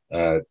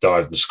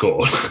dived and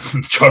scored.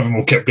 The driving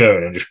maul kept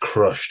going and just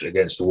crushed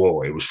against the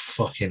wall. It was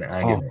fucking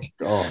agony.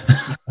 Oh,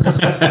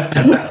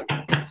 God.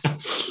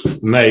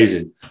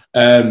 Amazing.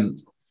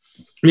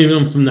 Moving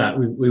on from that,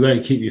 we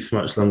won't keep you for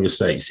much longer,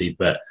 Stacey,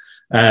 but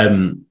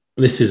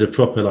this is a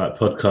proper like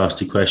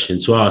podcasty question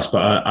to ask,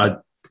 but I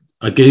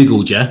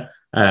Googled you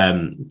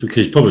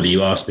because probably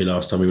you asked me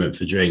last time we went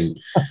for a drink.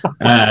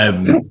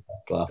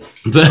 But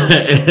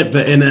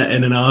in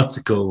an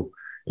article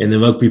in the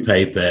rugby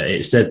paper,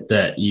 it said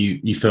that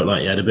you felt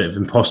like you had a bit of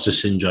imposter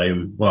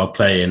syndrome while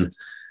playing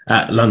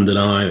at London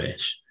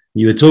Irish.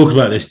 You were talking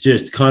about this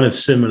just kind of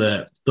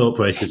similar thought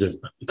process of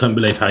I can't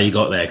believe how you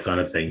got there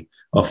kind of thing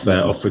off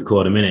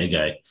record a minute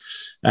ago.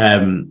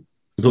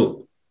 But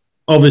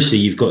obviously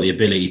you've got the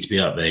ability to be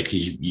up there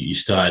because you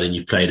started and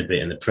you've played a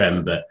bit in the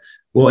Prem, but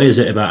what is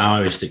it about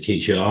Irish that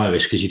keeps you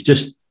Irish? Because you've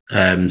just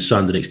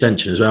signed an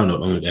extension as well not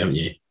long ago, haven't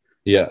you?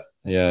 Yeah.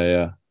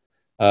 The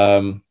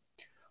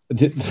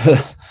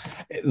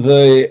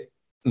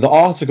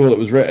article that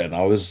was written,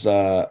 I was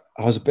a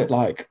bit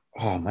like,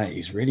 oh mate,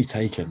 he's really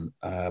taken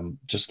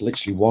just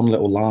literally one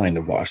little line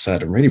of what I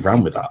said and really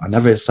ran with that. I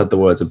never said the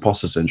words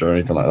imposter syndrome or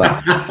anything like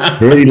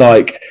that. Really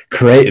like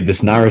created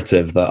this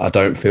narrative that I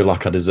don't feel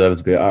like I deserve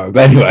to be at.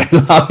 But anyway,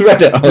 I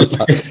read it. I was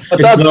like, it's the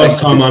last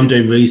time I'm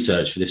doing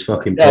research for this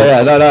fucking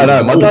podcast.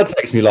 No. My dad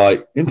texts me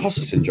like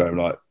imposter syndrome.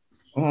 Like,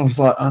 I was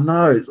like, I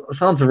know it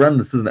sounds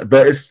horrendous, doesn't it?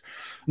 But a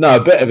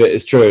bit of it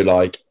is true.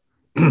 Like,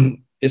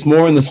 it's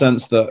more in the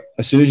sense that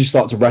as soon as you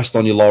start to rest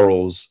on your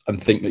laurels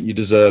and think that you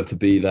deserve to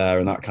be there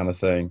and that kind of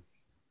thing,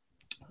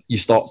 you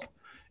stop.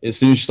 As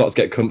soon as you start to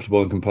get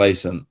comfortable and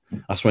complacent,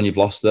 that's when you've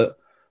lost it.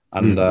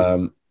 And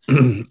I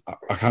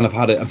kind of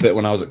had it a bit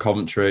when I was at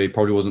Coventry.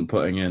 Probably wasn't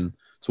putting in,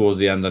 towards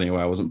the end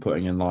anyway, I wasn't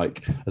putting in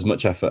like as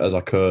much effort as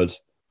I could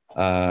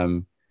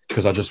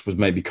because I just was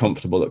maybe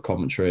comfortable at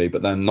Coventry.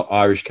 But then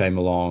Irish came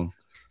along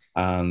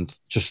and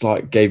just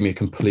like gave me a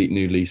complete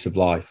new lease of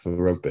life for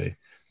rugby.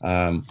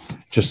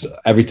 Just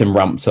everything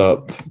ramped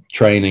up.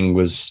 Training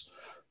was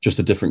just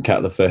a different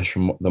kettle of fish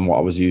than what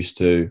I was used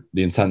to.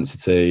 The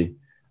intensity,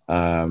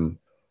 the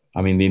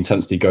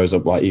intensity goes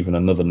up like even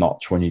another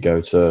notch when you go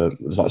to,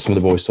 like some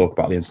of the boys talk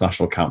about the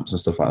international camps and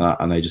stuff like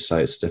that, and they just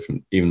say it's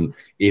different, even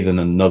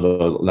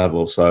another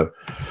level. So,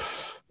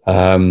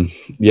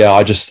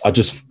 I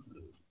just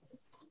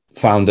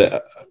found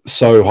it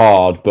so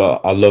hard,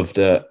 but I loved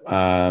it,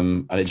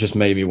 and it just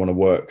made me want to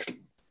work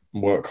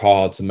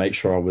hard to make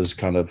sure I was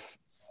kind of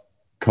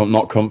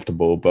not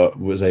comfortable, but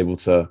was able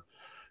to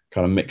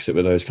kind of mix it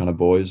with those kind of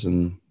boys.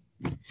 And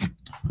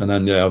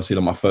then, yeah, obviously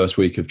on my first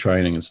week of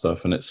training and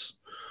stuff. And it's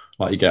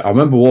like I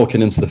remember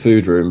walking into the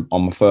food room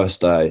on my first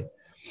day,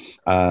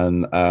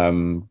 and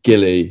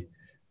Gilly,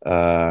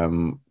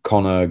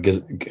 Connor,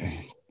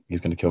 he's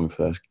going to kill me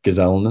for this,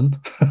 Gazelnan.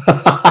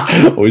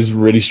 Always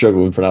really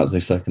struggle with pronouncing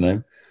his second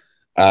name.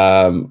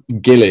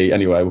 Gilly,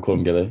 anyway, we'll call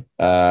him Gilly.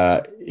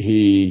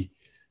 He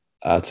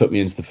took me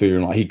into the food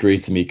room. Like, he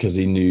greeted me because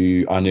I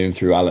knew him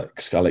through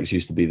Alex. Alex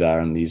used to be there,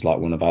 and he's like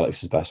one of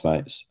Alex's best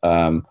mates.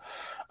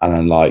 And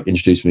then like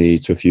introduced me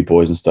to a few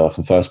boys and stuff.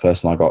 And first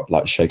person I got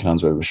like shaking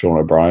hands with was Sean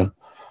O'Brien.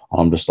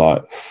 And I'm just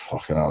like,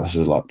 fucking hell, this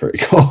is like pretty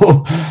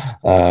cool.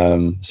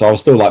 So I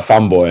was still like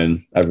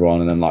fanboying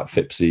everyone. And then like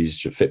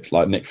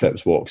like Nick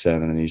Phipps walks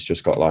in, and he's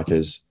just got like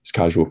his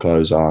casual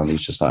clothes on.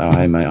 He's just like, oh,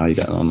 hey mate, how you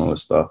getting on, all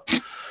this stuff.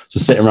 So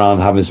sitting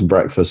around having some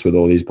breakfast with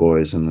all these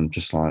boys, and I'm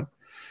just like,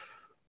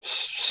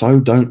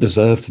 so don't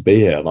deserve to be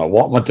here. Like,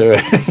 what am I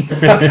doing?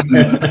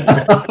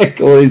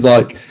 Like all these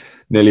like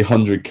nearly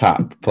 100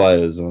 cap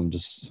players, and I'm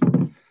just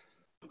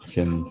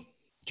fucking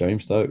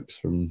James Stokes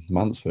from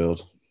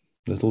Mansfield,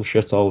 little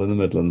shithole in the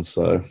Midlands.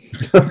 So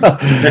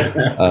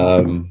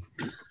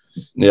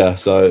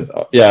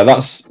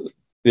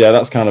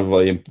that's kind of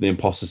like the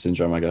imposter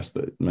syndrome, I guess,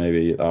 that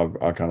maybe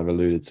I kind of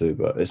alluded to.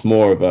 But it's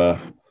more of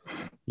a,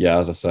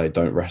 as I say,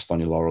 don't rest on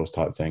your laurels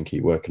type thing.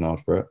 Keep working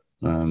hard for it.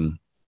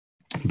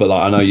 But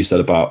like, I know you said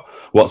about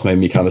what's made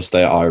me kind of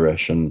stay at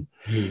Irish, and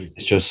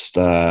it's just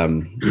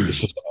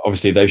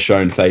obviously they've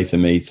shown faith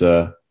in me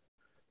to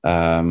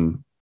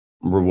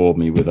reward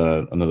me with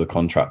another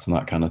contract and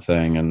that kind of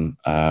thing. And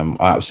I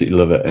absolutely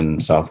love it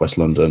in Southwest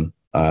London.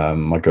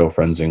 My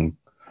girlfriend's in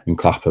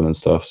Clapham and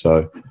stuff,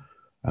 so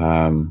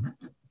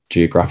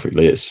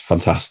geographically it's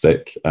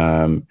fantastic.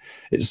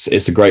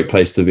 It's a great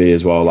place to be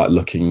as well, like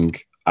looking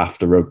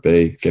after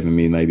rugby, giving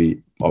me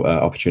maybe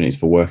opportunities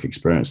for work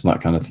experience and that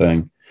kind of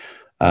thing.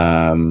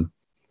 And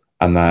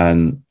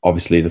then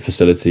obviously the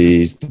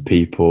facilities, the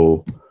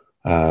people,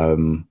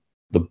 the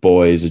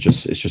boys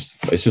it's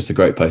just a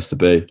great place to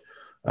be.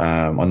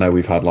 I know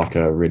we've had like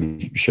a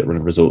really shit run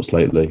of results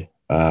lately.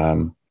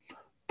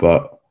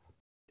 But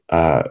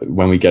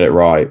when we get it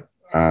right,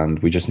 and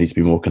we just need to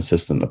be more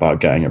consistent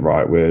about getting it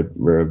right, we're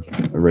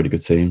a really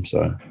good team.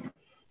 So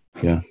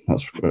yeah,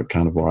 that's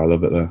kind of why I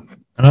love it there.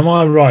 And am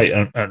I right?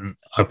 And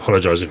I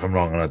apologise if I'm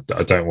wrong, and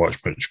I don't watch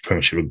much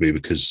Premiership rugby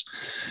because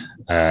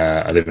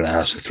I live in a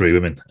house with 3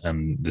 women,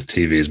 and the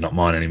TV is not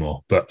mine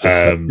anymore. But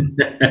have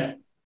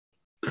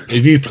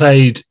you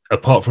played,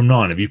 apart from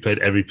 9, have you played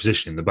every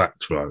position in the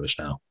backs for Irish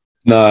now?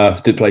 No,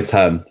 did play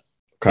 10.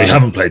 You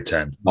haven't played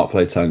 10? Not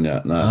played 10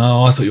 yet, no.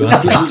 Oh, I thought you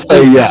had played 10.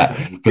 So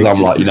yeah, because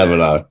I'm like, you never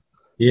know.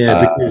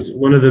 Yeah, because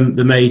one of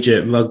the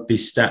major rugby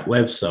stat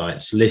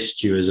websites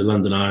lists you as a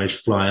London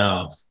Irish fly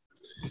half.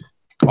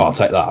 Oh, I'll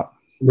take that.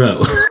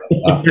 Well,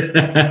 well,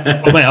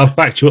 mate, I've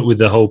backed you up with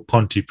the whole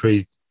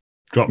Pontypridd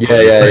drop.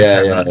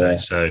 Yeah.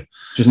 So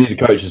just need the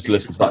coaches to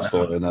listen to that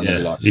story, and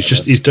then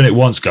he's done it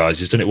once, guys.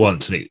 He's done it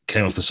once, and it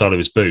came off the side of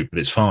his boot, but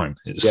it's fine.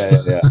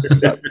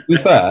 To be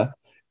fair,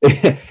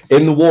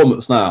 in the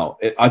warm-ups now,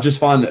 I just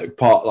find it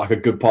a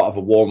good part of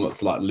a warm-up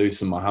to like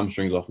loosen my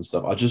hamstrings off and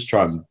stuff. I just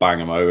try and bang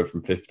them over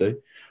from 50.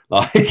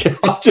 Like,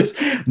 I just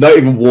don't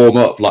even warm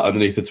up like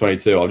underneath the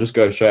 22. I'll just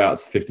go straight out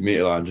to the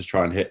 50-meter line and just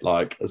try and hit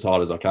like as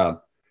hard as I can,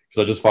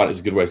 because I just find it's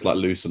a good way to like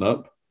loosen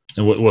up.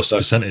 And what's the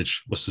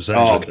percentage? What's the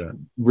percentage?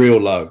 Real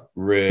low.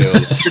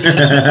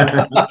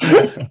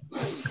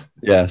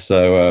 Yeah.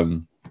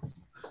 So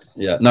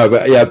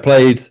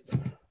played,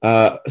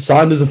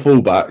 signed as a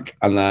fullback,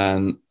 and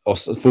then or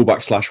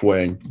fullback /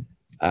 wing.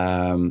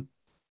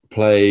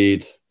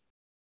 Played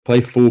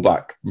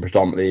fullback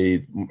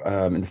predominantly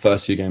in the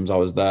first 2 games I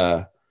was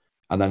there,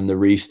 and then the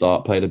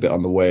restart played a bit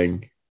on the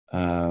wing,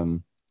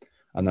 and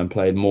then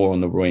played more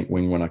on the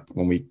wing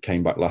when we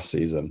came back last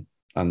season.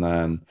 And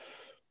then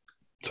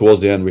towards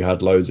the end, we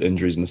had loads of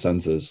injuries in the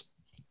centres,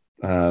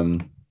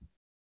 and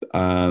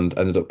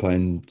ended up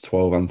playing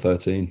 12 and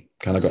 13.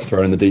 Kind of got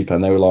thrown in the deep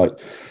end. They were like,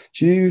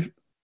 "Do you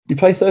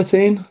play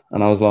 13?"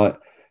 And I was like,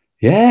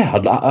 "Yeah,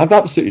 I'd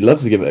absolutely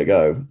love to give it a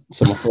go."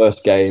 So my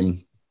first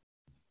game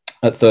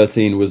at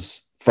 13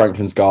 was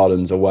Franklin's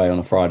Gardens away on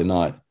a Friday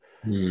night.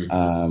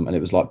 And it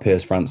was like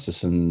Piers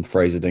Francis and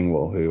Fraser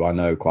Dingwall, who I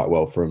know quite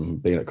well from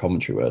being at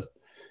Coventry with.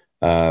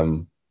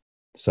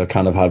 So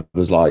kind of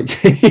was like,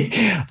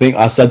 I think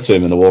I said to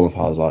him in the warm-up,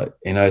 I was like,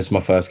 it's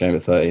my first game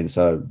at 13,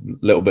 so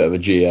a little bit of a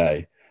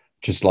GA,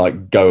 just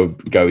like go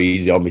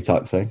easy on me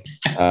type thing.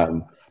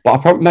 But I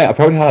probably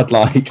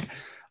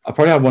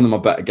had one of my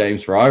better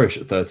games for Irish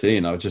at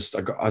 13. I just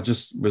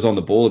was on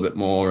the ball a bit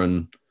more,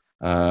 and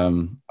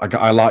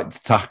I like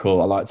to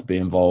tackle. I like to be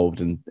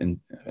involved in and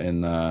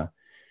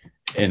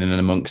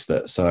amongst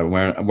it. So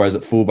whereas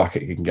at fullback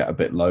it can get a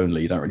bit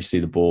lonely. You don't really see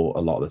the ball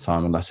a lot of the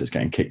time unless it's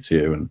getting kicked to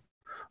you and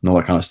all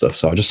that kind of stuff.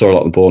 So I just saw a lot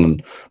of the ball,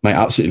 and mate,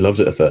 absolutely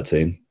loved it at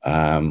 13.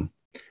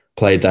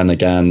 Played then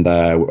again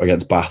there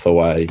against Bath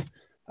away.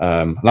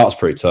 That was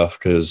pretty tough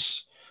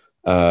because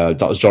that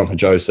was Jonathan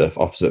Joseph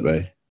opposite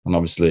me. And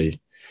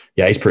obviously,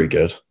 yeah, he's pretty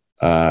good. He's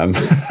all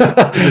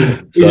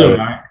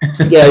right.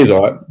 Yeah, he's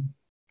all right.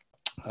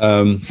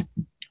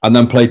 And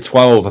then played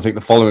 12, I think,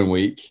 the following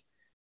week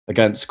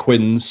against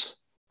Quins,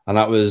 and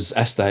that was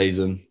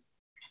Esterhazen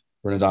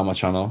running down my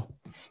channel.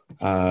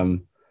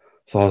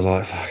 So I was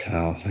like, fucking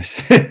hell,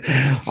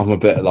 I'm a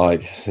bit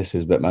like, this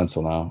is a bit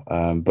mental now.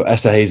 But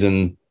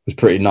Esterhazen was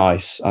pretty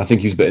nice. I think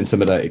he was a bit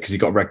intimidated because he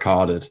got red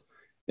carded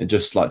in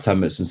just like 10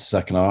 minutes into the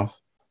second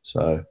half.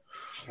 So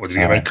what did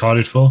he get red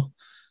carded for?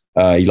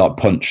 He like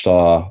punched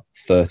our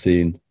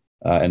 13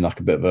 in like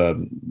a bit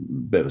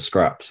of a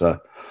scrap. So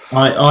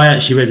I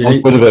actually read I was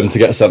good of him to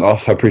get sent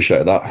off. I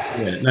appreciate that.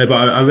 Yeah, no,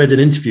 but I read an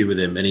interview with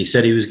him, and he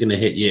said he was going to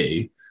hit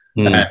you.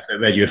 But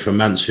read you were from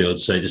Mansfield,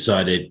 so he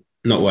decided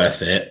not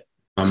worth it.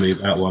 I'll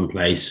move out one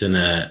place and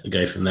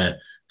go from there.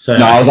 So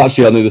no, I was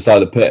actually on the other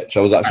side of the pitch.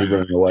 I was actually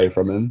running away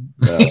from him.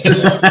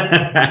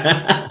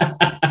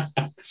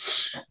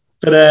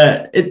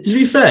 But to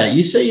be fair,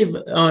 you say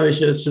Irish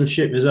had some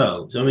shit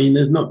results. I mean,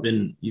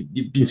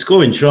 you've been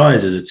scoring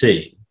tries as a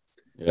team.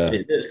 Yeah,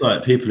 it looks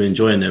like people are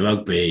enjoying their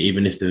rugby,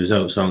 even if the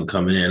results aren't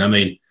coming in. I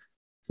mean,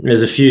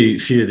 there's a few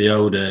of the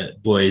older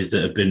boys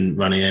that have been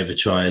running over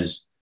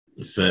tries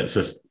for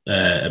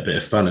a bit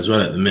of fun as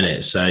well at the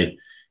minute. So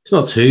it's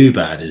not too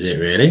bad, is it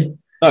really?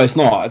 No, it's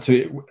not.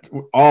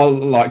 Our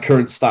like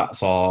current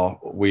stats are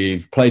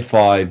we've played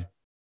 5,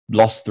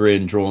 lost 3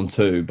 and drawn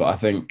 2. But I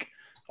think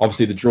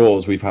obviously the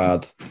draws we've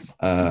had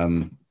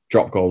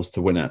drop goals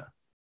to win it,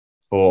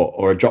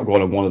 or a drop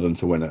goal and one of them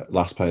to win it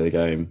last play of the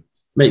game.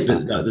 Mate,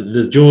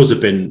 the draws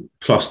have been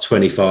plus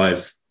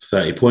 25,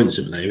 30 points,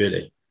 haven't they,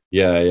 really?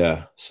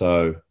 Yeah.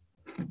 So,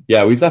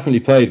 yeah, we've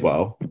definitely played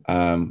well.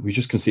 We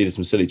just conceded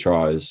some silly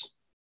tries.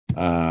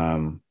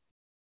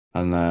 And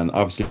then,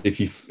 obviously, if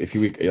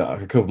you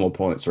like a couple more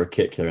points or a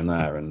kick here and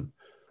there, and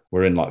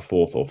we're in like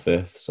 4th or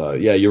 5th. So,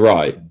 yeah, you're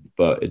right.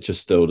 But it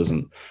just still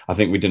doesn't... I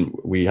think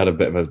we had a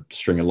bit of a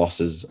string of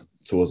losses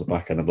towards the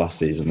back end of last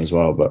season as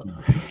well. But,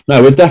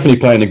 no, we're definitely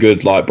playing a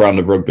good like brand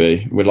of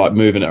rugby. We're like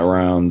moving it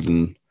around,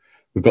 and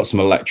we've got some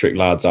electric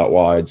lads out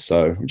wide,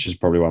 so which is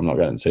probably why I'm not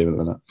getting to at the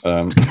minute.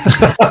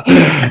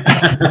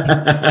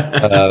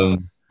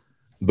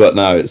 But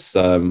no, it's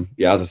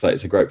yeah, as I say,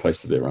 it's a great place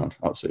to be around.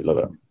 Absolutely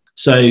love it.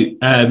 So,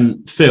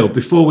 Phil,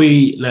 before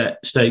we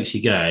let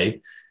Stokesy go,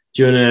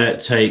 do you want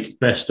to take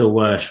best or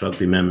worst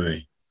rugby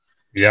memory?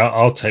 Yeah,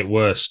 I'll take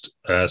worst.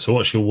 So,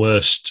 what's your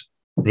worst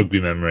rugby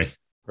memory?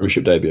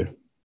 Premiership debut.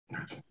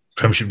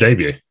 Premiership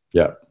debut.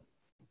 Yeah.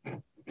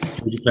 Would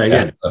you play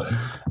again?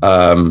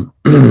 Yeah.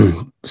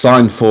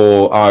 Signed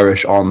for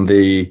Irish on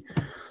the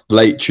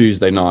late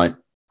Tuesday night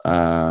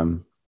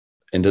in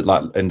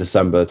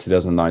December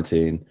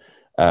 2019.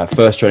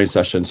 First training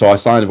session. So I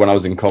signed when I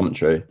was in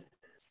Coventry,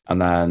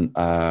 and then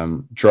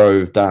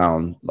drove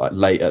down like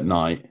late at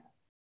night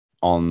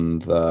on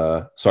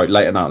the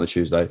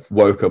Tuesday.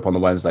 Woke up on the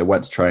Wednesday,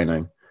 went to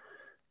training.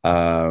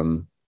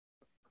 Had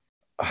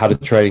a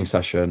training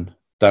session,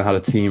 then had a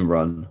team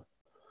run.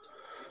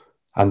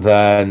 And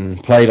then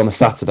played on the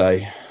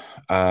Saturday.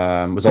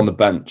 Was on the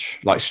bench,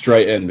 like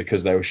straight in,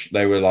 because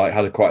they were like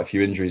had quite a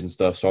few injuries and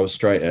stuff. So I was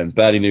straight in.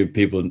 Barely knew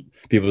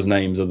people's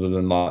names other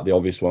than like the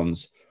obvious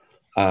ones.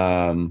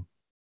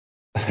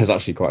 There's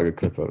actually quite a good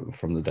clip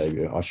from the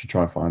debut. I should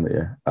try and find it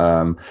here.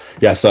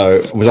 Yeah,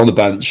 so I was on the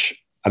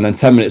bench, and then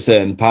 10 minutes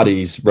in,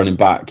 Paddy's running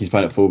back. He's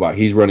playing at fullback.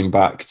 He's running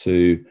back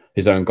to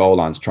his own goal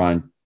line to try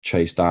and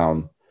chase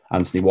down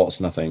Anthony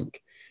Watson, I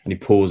think, and he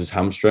pulls his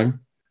hamstring.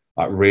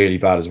 Like really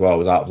bad as well. I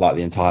was out for like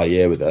the entire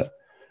year with it.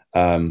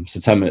 So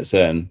 10 minutes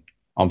in,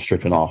 I'm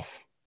stripping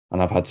off,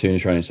 and I've had 2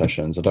 training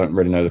sessions. I don't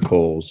really know the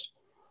calls.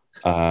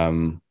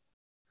 Don't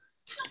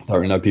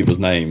really know people's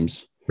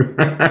names.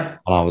 And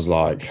I was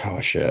like, oh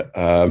shit.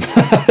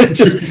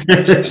 Just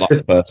like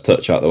the first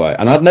touch out the way.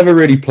 And I'd never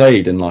really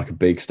played in like a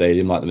big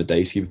stadium like the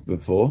Medeski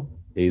before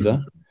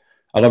either.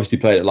 I'd obviously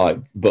played at like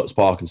Butts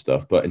Park and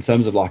stuff, but in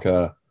terms of like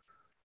a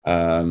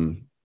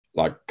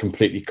like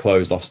completely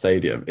closed off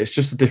stadium, it's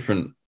just a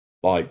different,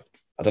 like,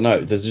 I don't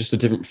know, there's just a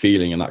different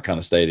feeling in that kind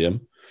of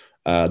stadium.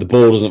 The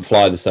ball doesn't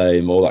fly the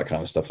same, all that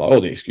kind of stuff, like all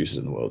the excuses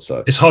in the world.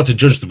 So it's hard to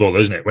judge the ball,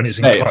 isn't it? When it's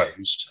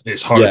enclosed,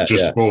 it's hard to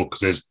judge the ball because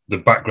there's the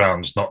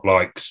background's not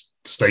like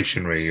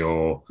stationary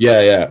or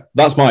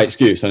that's my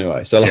excuse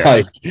anyway. So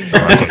like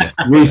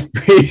Reece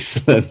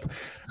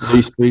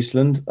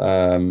Priestland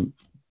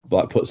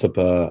like puts up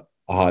a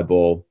high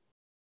ball,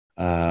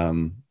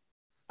 and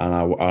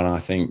I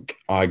think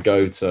I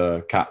go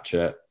to catch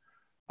it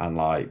and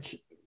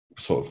like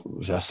sort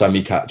of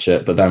semi catch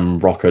it, but then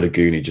Rocco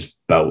Daguni just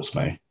belts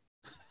me,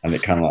 and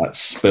it kind of like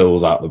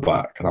spills out the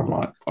back, and I'm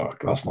like,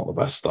 fuck, that's not the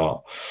best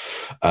start.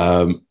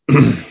 I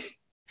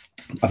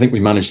think we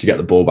managed to get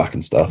the ball back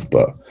and stuff,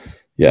 but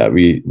yeah,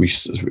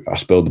 I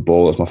spilled the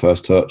ball. That's my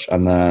first touch,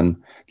 and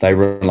then they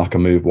run like a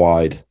move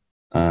wide,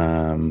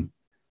 and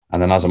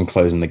then as I'm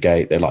closing the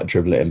gate, they like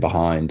dribble it in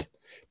behind.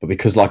 But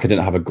because like I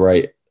didn't have a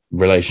great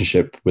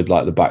relationship with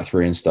like the back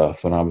three and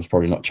stuff, and I was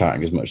probably not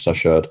chatting as much as I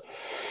should,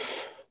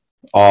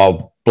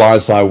 our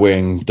blindside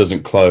wing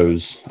doesn't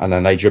close, and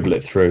then they dribble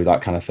it through,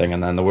 that kind of thing,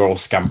 and then we're all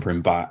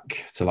scampering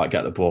back to like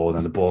get the ball, and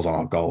then the ball's on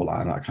our goal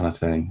line, that kind of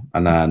thing.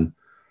 And then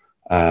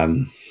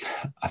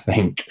I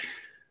think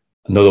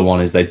another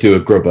one is they do a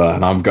grubber,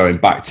 and I'm going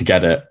back to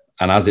get it,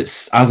 and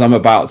as I'm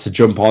about to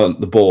jump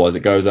on the ball as it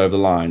goes over the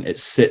line, it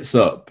sits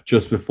up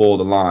just before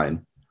the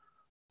line.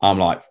 I'm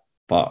like,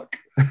 fuck.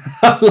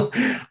 And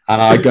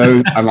I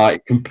go and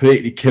like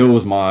completely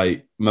kills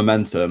my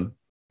momentum.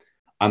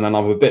 And then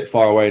I'm a bit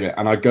far away in it,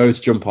 and I go to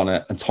jump on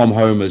it, and Tom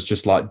Homer's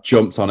just like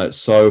jumped on it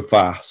so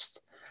fast.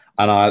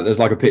 And there's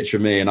like a picture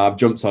of me, and I've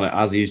jumped on it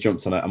as he's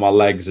jumped on it, and my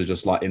legs are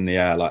just like in the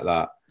air like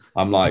that.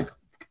 I'm like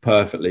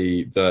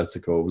perfectly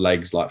vertical,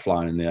 legs like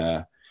flying in the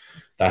air.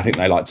 I think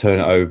they like turn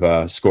it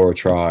over, score a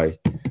try.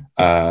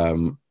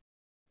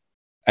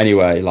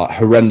 Anyway, like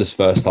horrendous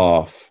first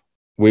half.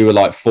 We were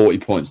like 40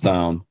 points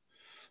down,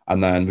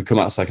 and then we come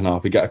out the second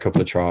half, we get a couple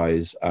of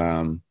tries,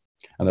 and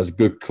there's a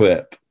good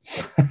clip.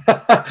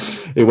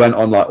 It went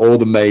on like all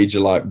the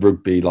major like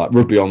rugby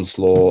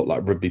onslaught,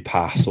 like rugby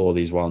pass, all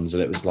these ones,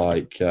 and it was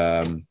like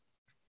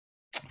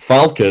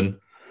Falcon,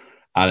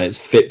 and it's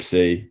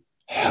Fipsy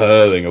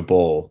hurling a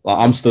ball. Like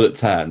I'm stood at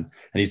 10, and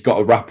he's got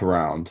a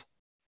wraparound.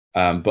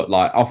 But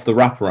like off the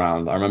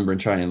wraparound, I remember in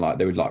training, like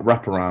they would like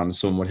wrap around and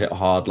someone would hit a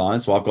hard line.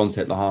 So I've gone to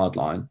hit the hard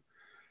line.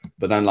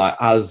 But then like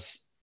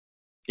as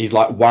he's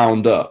like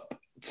wound up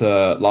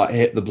to like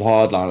hit the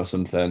hard line or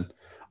something,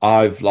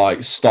 I've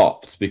like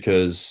stopped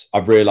because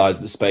I've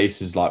realized the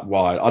space is like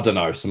wide. I don't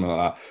know, something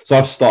like that. So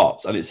I've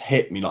stopped, and it's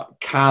hit me like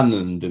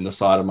cannoned in the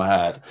side of my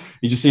head.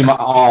 You just see my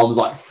arms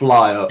like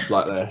fly up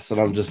like this,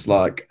 and I'm just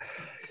like,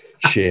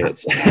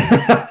 shit.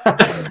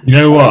 You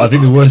know what? I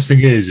think the worst thing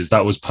is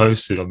that was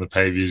posted on the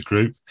Pay-Views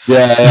group.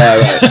 Yeah,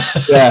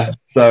 right. Yeah.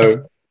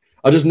 So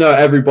I just know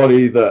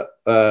everybody that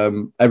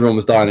everyone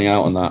was dining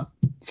out on that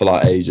for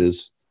like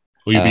ages.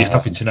 Well, you'd be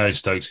happy to know,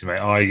 Stokesy, mate.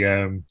 I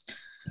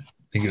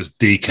think it was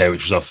DK,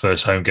 which was our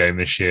first home game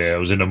this year. I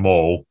was in a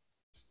mall.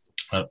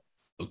 I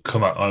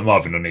might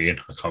have been on Ian.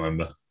 I can't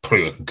remember.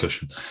 Probably a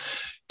concussion.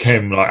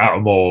 Came like out of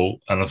the mall,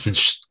 and I've been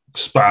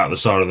spat out the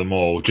side of the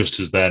mall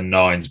just as their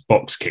nines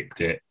box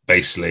kicked it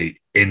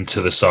basically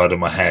into the side of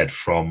my head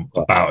from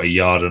about 1.5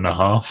 yards.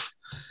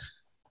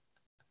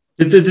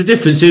 The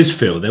difference is,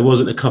 Phil, there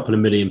wasn't a couple of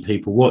million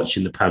people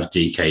watching the Pavs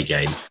DK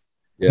game.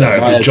 Yeah,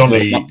 no,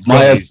 Johnny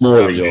head's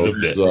smaller than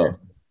loved it. Well.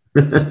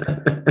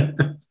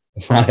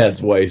 My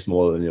head's way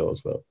smaller than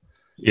yours, Phil.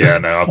 Yeah,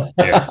 no,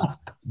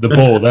 the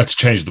ball. Let's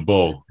change the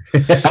ball.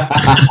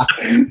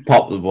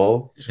 Pop the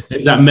ball.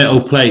 Is that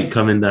metal plate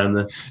coming down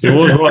there? It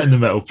was right in the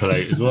metal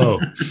plate as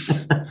well.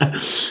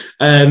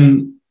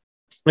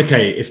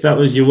 Okay, if that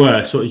was your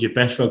worst, what was your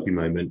best rugby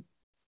moment?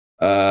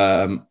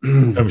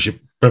 Premiership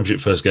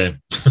first game.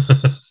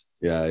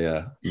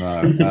 Yeah.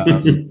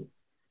 No.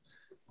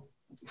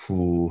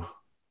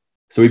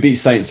 So we beat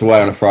Saints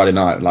away on a Friday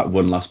night, like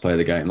one last play of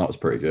the game. That was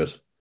pretty good.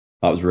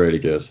 That was really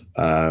good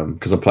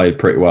because I played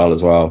pretty well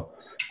as well.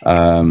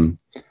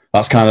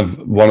 That's kind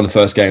of one of the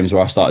first games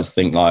where I started to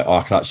think like,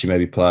 I could actually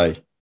maybe play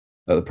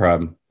at the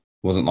Prem.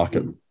 It wasn't like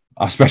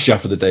especially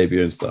after the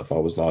debut and stuff. I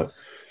was like,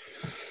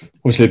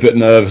 obviously a bit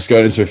nervous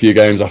going into a few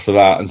games after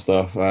that and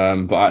stuff.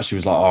 But I actually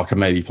was like, I could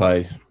maybe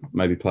play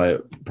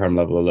at Prem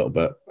level a little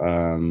bit.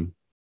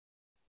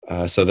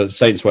 So the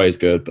Saints way is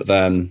good. But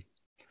then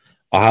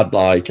I had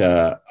like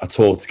a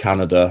tour to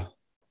Canada,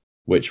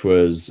 which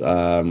was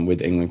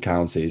with England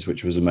counties,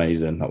 which was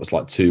amazing. That was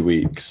like 2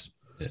 weeks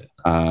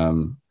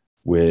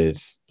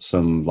with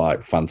some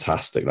like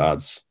fantastic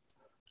lads.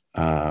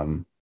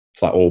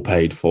 It's like all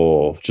paid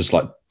for, just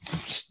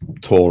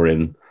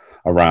touring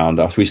around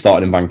us. We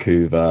started in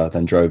Vancouver,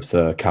 then drove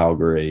to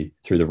Calgary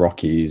through the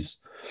Rockies,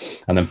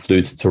 and then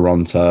flew to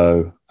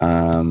Toronto.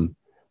 And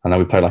then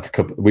we played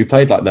we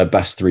played like their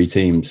best 3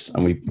 teams,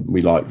 and we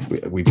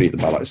beat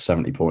them by like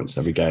 70 points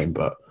every game.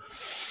 But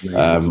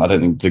I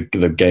don't think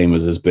the game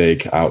was as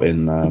big out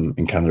in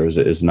Canada as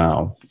it is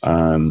now.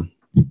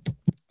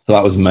 So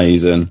that was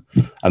amazing.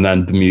 And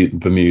then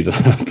Bermuda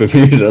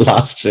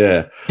last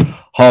year.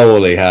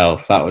 Holy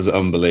hell, that was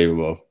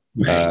unbelievable.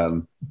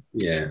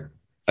 Yeah.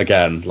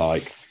 Again,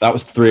 like that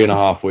was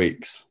 3.5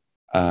 weeks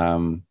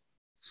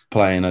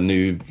playing a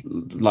new,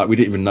 like we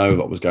didn't even know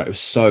what was going. It was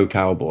so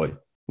cowboy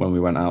when we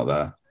went out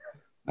there.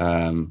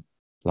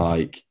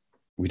 Like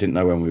we didn't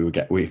know when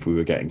if we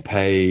were getting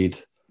paid.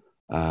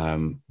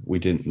 We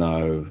didn't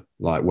know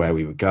like where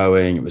we were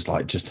going. It was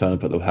like just turn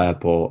up at the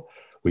airport.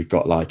 We've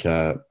got like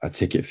a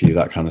ticket for you,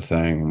 that kind of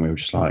thing. And we were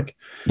just like,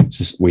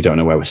 we don't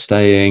know where we're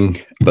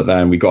staying. But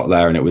then we got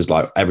there and it was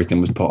like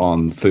everything was put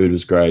on. Food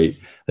was great.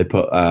 They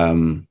put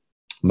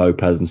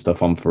mopeds and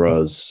stuff on for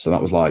us. So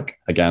that was like,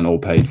 again, all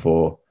paid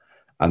for.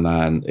 And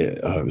then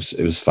it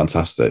was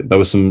fantastic. There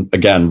was some,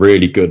 again,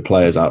 really good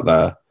players out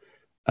there.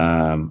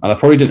 And I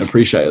probably didn't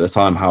appreciate at the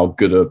time how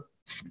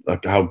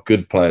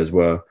good players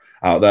were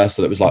out there.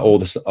 So it was like all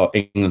the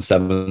England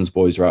Sevens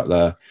boys were out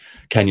there,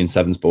 Kenyan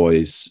Sevens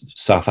boys,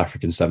 South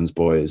African Sevens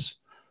boys.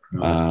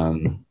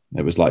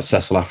 It was like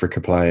Cecil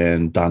Africa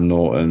playing, Dan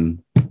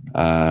Norton,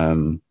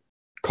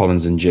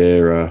 Collins and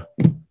Jira.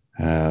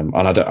 And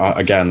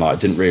I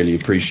didn't really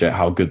appreciate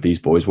how good these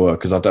boys were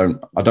because I don't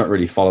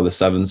really follow the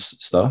sevens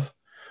stuff.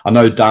 I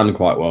know Dan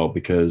quite well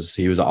because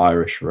he was at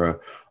Irish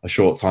for a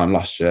short time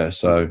last year,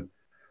 so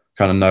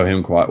kind of know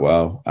him quite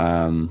well.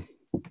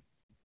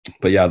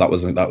 But yeah, that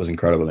was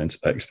incredible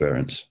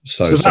experience.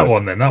 So that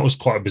one then, that was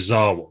quite a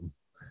bizarre one.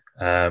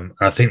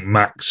 I think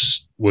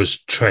Max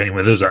was training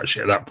with us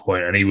actually at that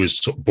point, and he was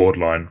sort of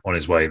borderline on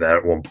his way there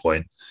at one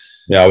point.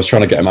 Yeah, I was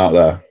trying to get him out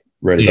there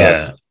really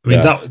bad. I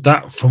mean,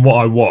 that from what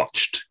I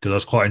watched, because I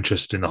was quite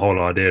interested in the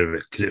whole idea of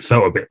it, because it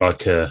felt a bit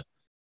like a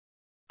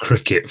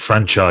cricket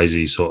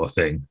franchisey sort of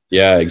thing.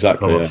 Yeah,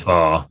 exactly. From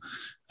afar.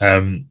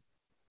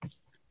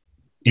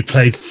 You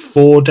played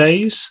 4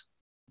 days?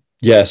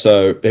 Yeah,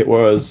 so it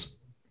was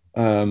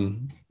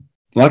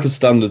like a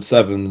standard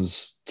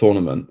sevens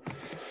tournament,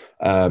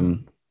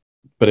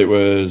 but it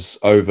was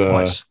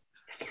over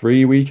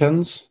 3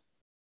 weekends.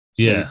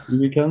 Yeah. 3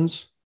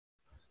 weekends.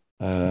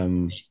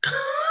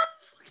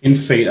 In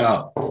feet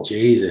up.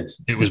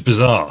 Jesus. It was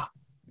bizarre.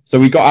 So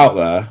we got out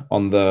there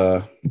on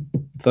the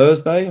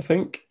Thursday, I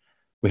think.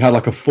 We had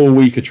like a full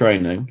week of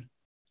training.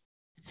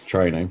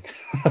 And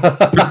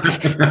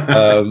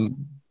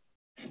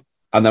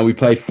then we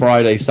played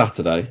Friday,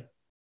 Saturday,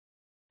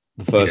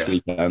 the first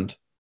weekend.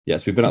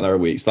 Yes, we've been out there a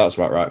week, so that's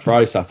right.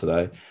 Friday,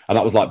 Saturday. And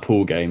that was like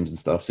pool games and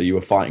stuff. So you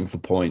were fighting for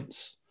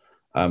points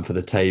for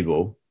the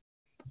table.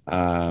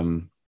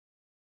 And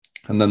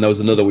then there was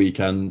another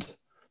weekend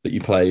that you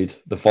played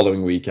the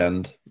following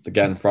weekend.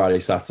 Again,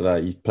 Friday,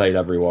 Saturday, you played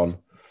everyone.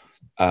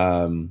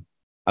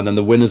 And then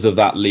the winners of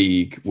that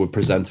league were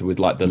presented with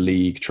like the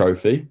league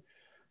trophy.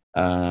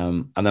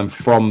 And then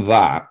from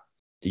that,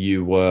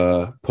 you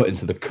were put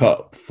into the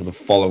cup for the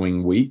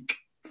following week,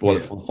 for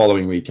the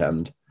following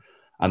weekend.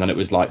 And then it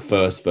was like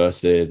first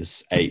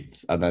versus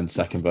eighth, and then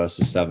second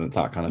versus seventh,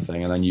 that kind of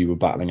thing. And then you were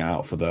battling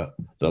out for the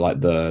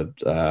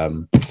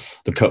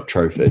cup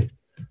trophy.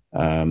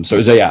 So it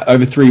was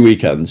over 3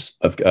 weekends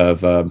of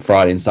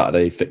Friday and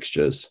Saturday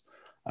fixtures.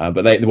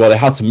 But they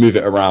had to move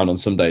it around on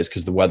some days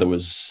because the weather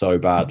was so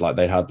bad. Like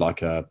they had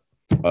like a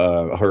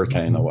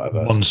hurricane or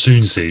whatever.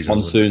 Monsoon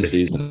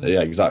season.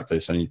 Yeah, exactly.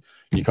 So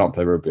you can't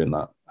play rugby in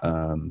that.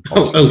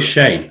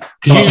 Shame.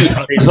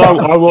 Because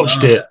I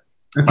watched it.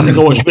 I think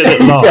I watched a bit of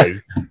it live.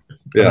 And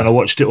then I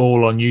watched it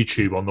all on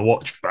YouTube on the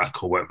watch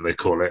back or whatever they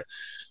call it.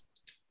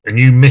 And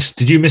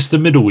did you miss the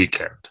middle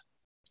weekend?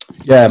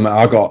 Yeah, man,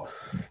 I got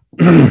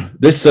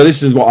this. So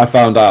this is what I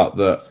found out,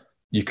 that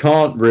you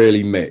can't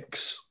really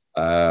mix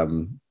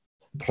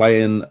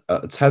playing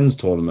at a tens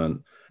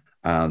tournament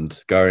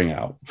and going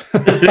out.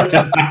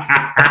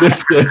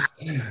 This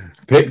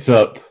picked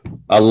up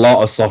a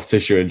lot of soft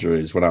tissue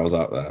injuries when I was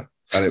out there,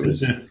 and it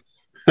was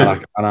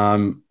and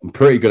I'm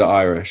pretty good at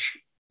Irish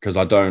because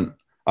I think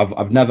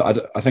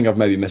I've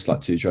maybe missed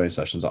like 2 training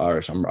sessions at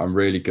Irish. I'm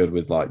really good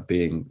with like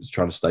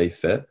trying to stay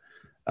fit.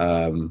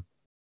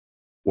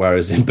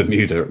 Whereas in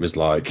Bermuda, it was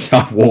like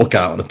I walk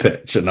out on a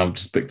pitch and I've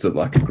just picked up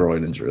like a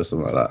groin injury or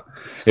something like that.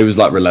 It was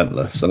like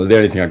relentless. And the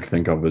only thing I could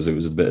think of was it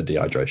was a bit of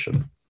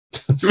dehydration.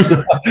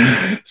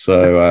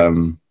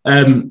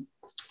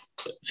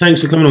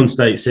 Thanks for coming on,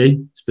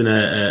 Stokesy. It's been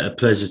a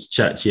pleasure to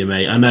chat to you,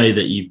 mate. I know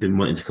that you've been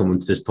wanting to come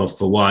onto this pod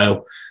for a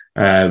while.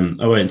 I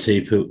won't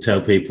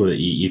tell people that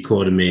you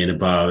called me in a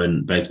bar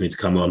and begged me to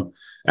come on.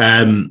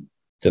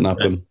 Didn't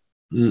happen.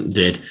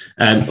 Did.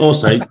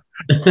 Also,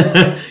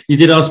 you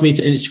did ask me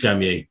to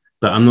Instagram you,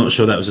 but I'm not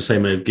sure that was the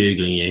same way of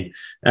Googling you.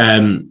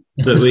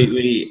 But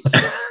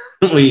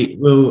we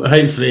will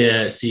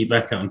hopefully see you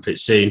back out on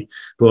pitch soon,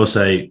 but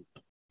also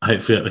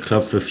hopefully at the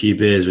club for a few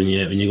beers when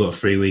you got a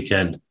free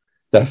weekend.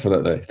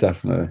 Definitely.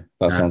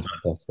 That sounds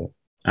fantastic.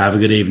 Have a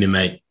good evening,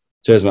 mate.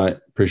 Cheers, mate.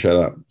 Appreciate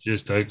that.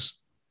 Cheers, Stokes.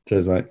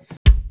 Cheers, mate.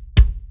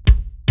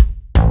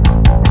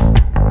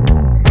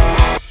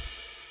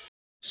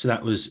 So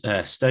that was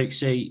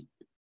Stokesy.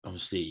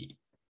 Obviously,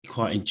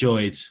 quite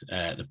enjoyed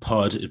the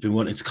pod. I'd been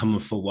wanting to come on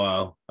for a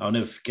while. I'll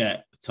never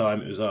forget the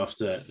time. It was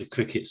after the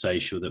cricket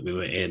social that we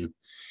were in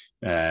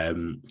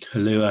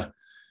Kaluna,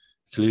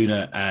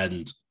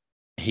 and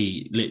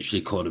he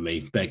literally called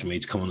me, begging me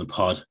to come on the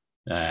pod.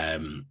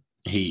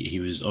 He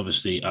was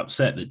obviously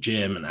upset that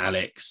Jim and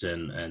Alex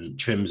and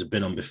Trims had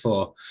been on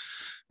before,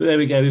 but there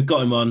we go. We've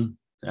got him on.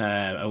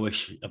 I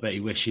bet he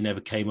wish he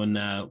never came on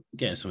now.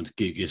 Getting someone to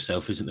Google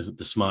yourself isn't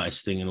the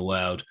smartest thing in the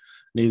world.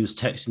 Neither's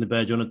texting the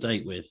bird you're on a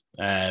date with.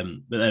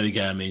 But there we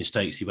go. I mean,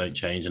 Stokesy won't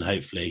change, and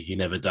hopefully he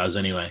never does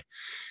anyway.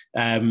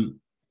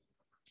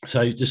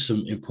 So just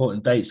some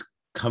important dates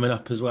coming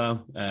up as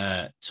well.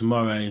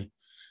 Tomorrow,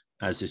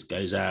 as this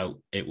goes out,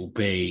 it will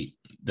be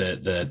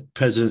the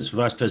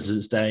Vice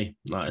President's Day.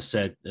 Like I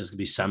said, there's going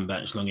to be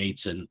Sandbach, Long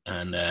Eaton,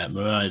 and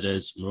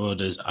Marauders.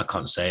 I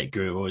can't say it.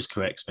 Guru always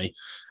corrects me.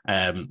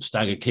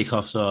 Staggered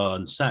kickoffs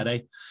on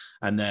Saturday.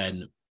 And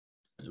then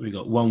we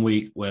got 1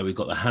 week where we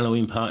got the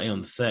Halloween party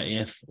on the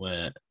 30th,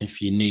 where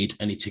if you need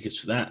any tickets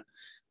for that,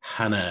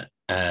 Hannah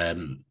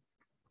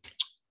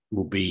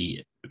will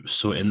be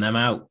sorting them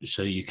out,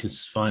 so you can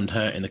find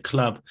her in the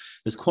club.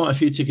 There's quite a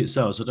few ticket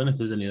sales. I don't know if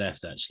there's any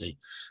left actually,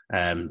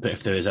 but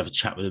if there is, have a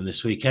chat with them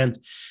this weekend.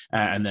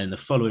 And then the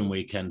following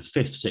weekend,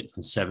 5th, 6th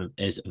and 7th,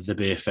 is the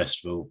beer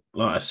festival.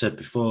 Like I said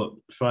before,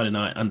 Friday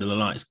night under the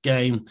lights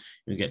game,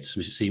 you get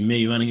to see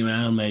me running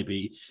around,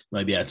 maybe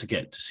able to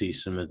get to see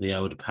some of the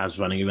older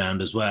Pavs running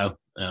around as well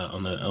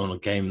on a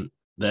game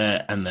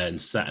there. And then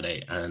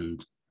Saturday,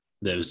 and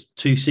there's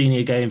 2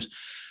 senior games.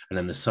 And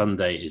then the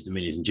Sunday is the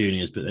minis and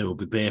juniors, but there will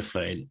be beer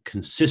floating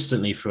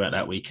consistently throughout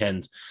that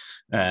weekend.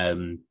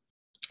 I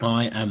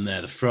am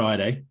there the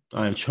Friday.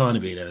 I am trying to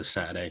be there the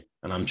Saturday,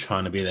 and I'm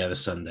trying to be there the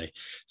Sunday.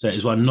 So it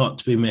is one not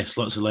to be missed.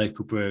 Lots of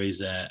local breweries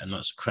there and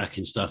lots of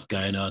cracking stuff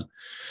going on.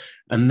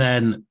 And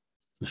then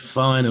the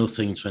final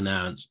thing to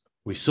announce,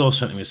 we saw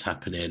something was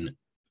happening.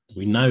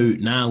 We know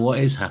now what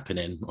is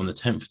happening. On the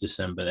 10th of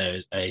December, there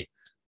is a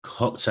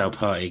cocktail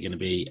party going to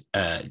be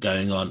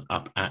going on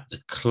up at the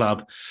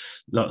club.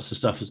 Lots of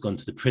stuff has gone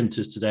to the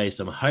printers today,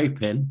 so I'm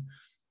hoping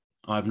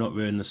I've not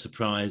ruined the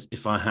surprise.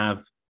 If I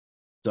have,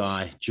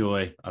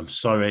 Joy, I'm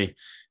sorry,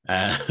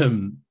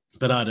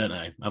 but I don't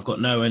know. I've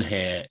got no one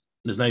here.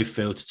 There's no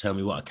Phil to tell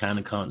me what I can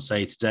and can't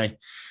say today,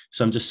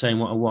 so I'm just saying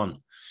what I want.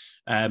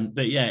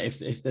 But yeah,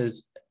 if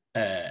there's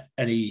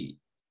any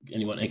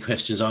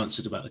questions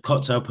answered about the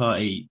cocktail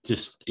party,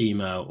 just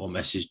email or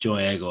message Joy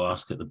Egg or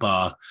ask at the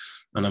bar,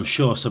 and I'm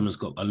sure someone's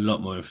got a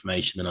lot more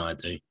information than I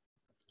do.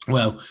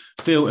 Well,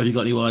 Phil, have you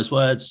got any wise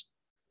words?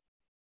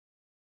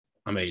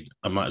 I mean,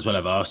 I might as well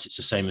have asked. It's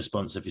the same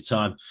response every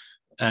time.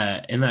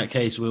 In that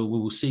case, we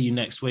will see you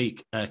next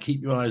week.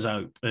 Keep your eyes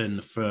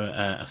open for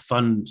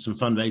some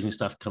fundraising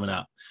stuff coming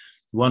up.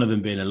 One of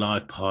them being a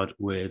live pod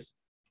with,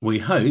 we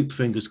hope,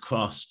 fingers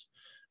crossed,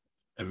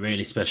 a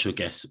really special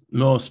guest,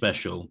 more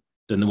special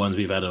than the ones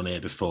we've had on here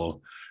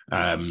before,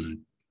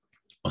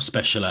 or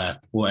specialer,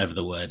 whatever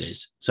the word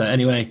is. So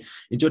anyway,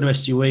 enjoy the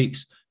rest of your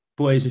weeks.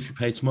 Boys, if you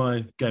play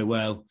tomorrow, go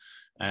well.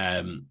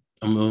 And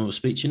we'll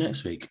speak to you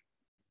next week.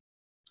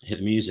 Hit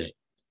the music.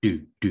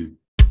 Do.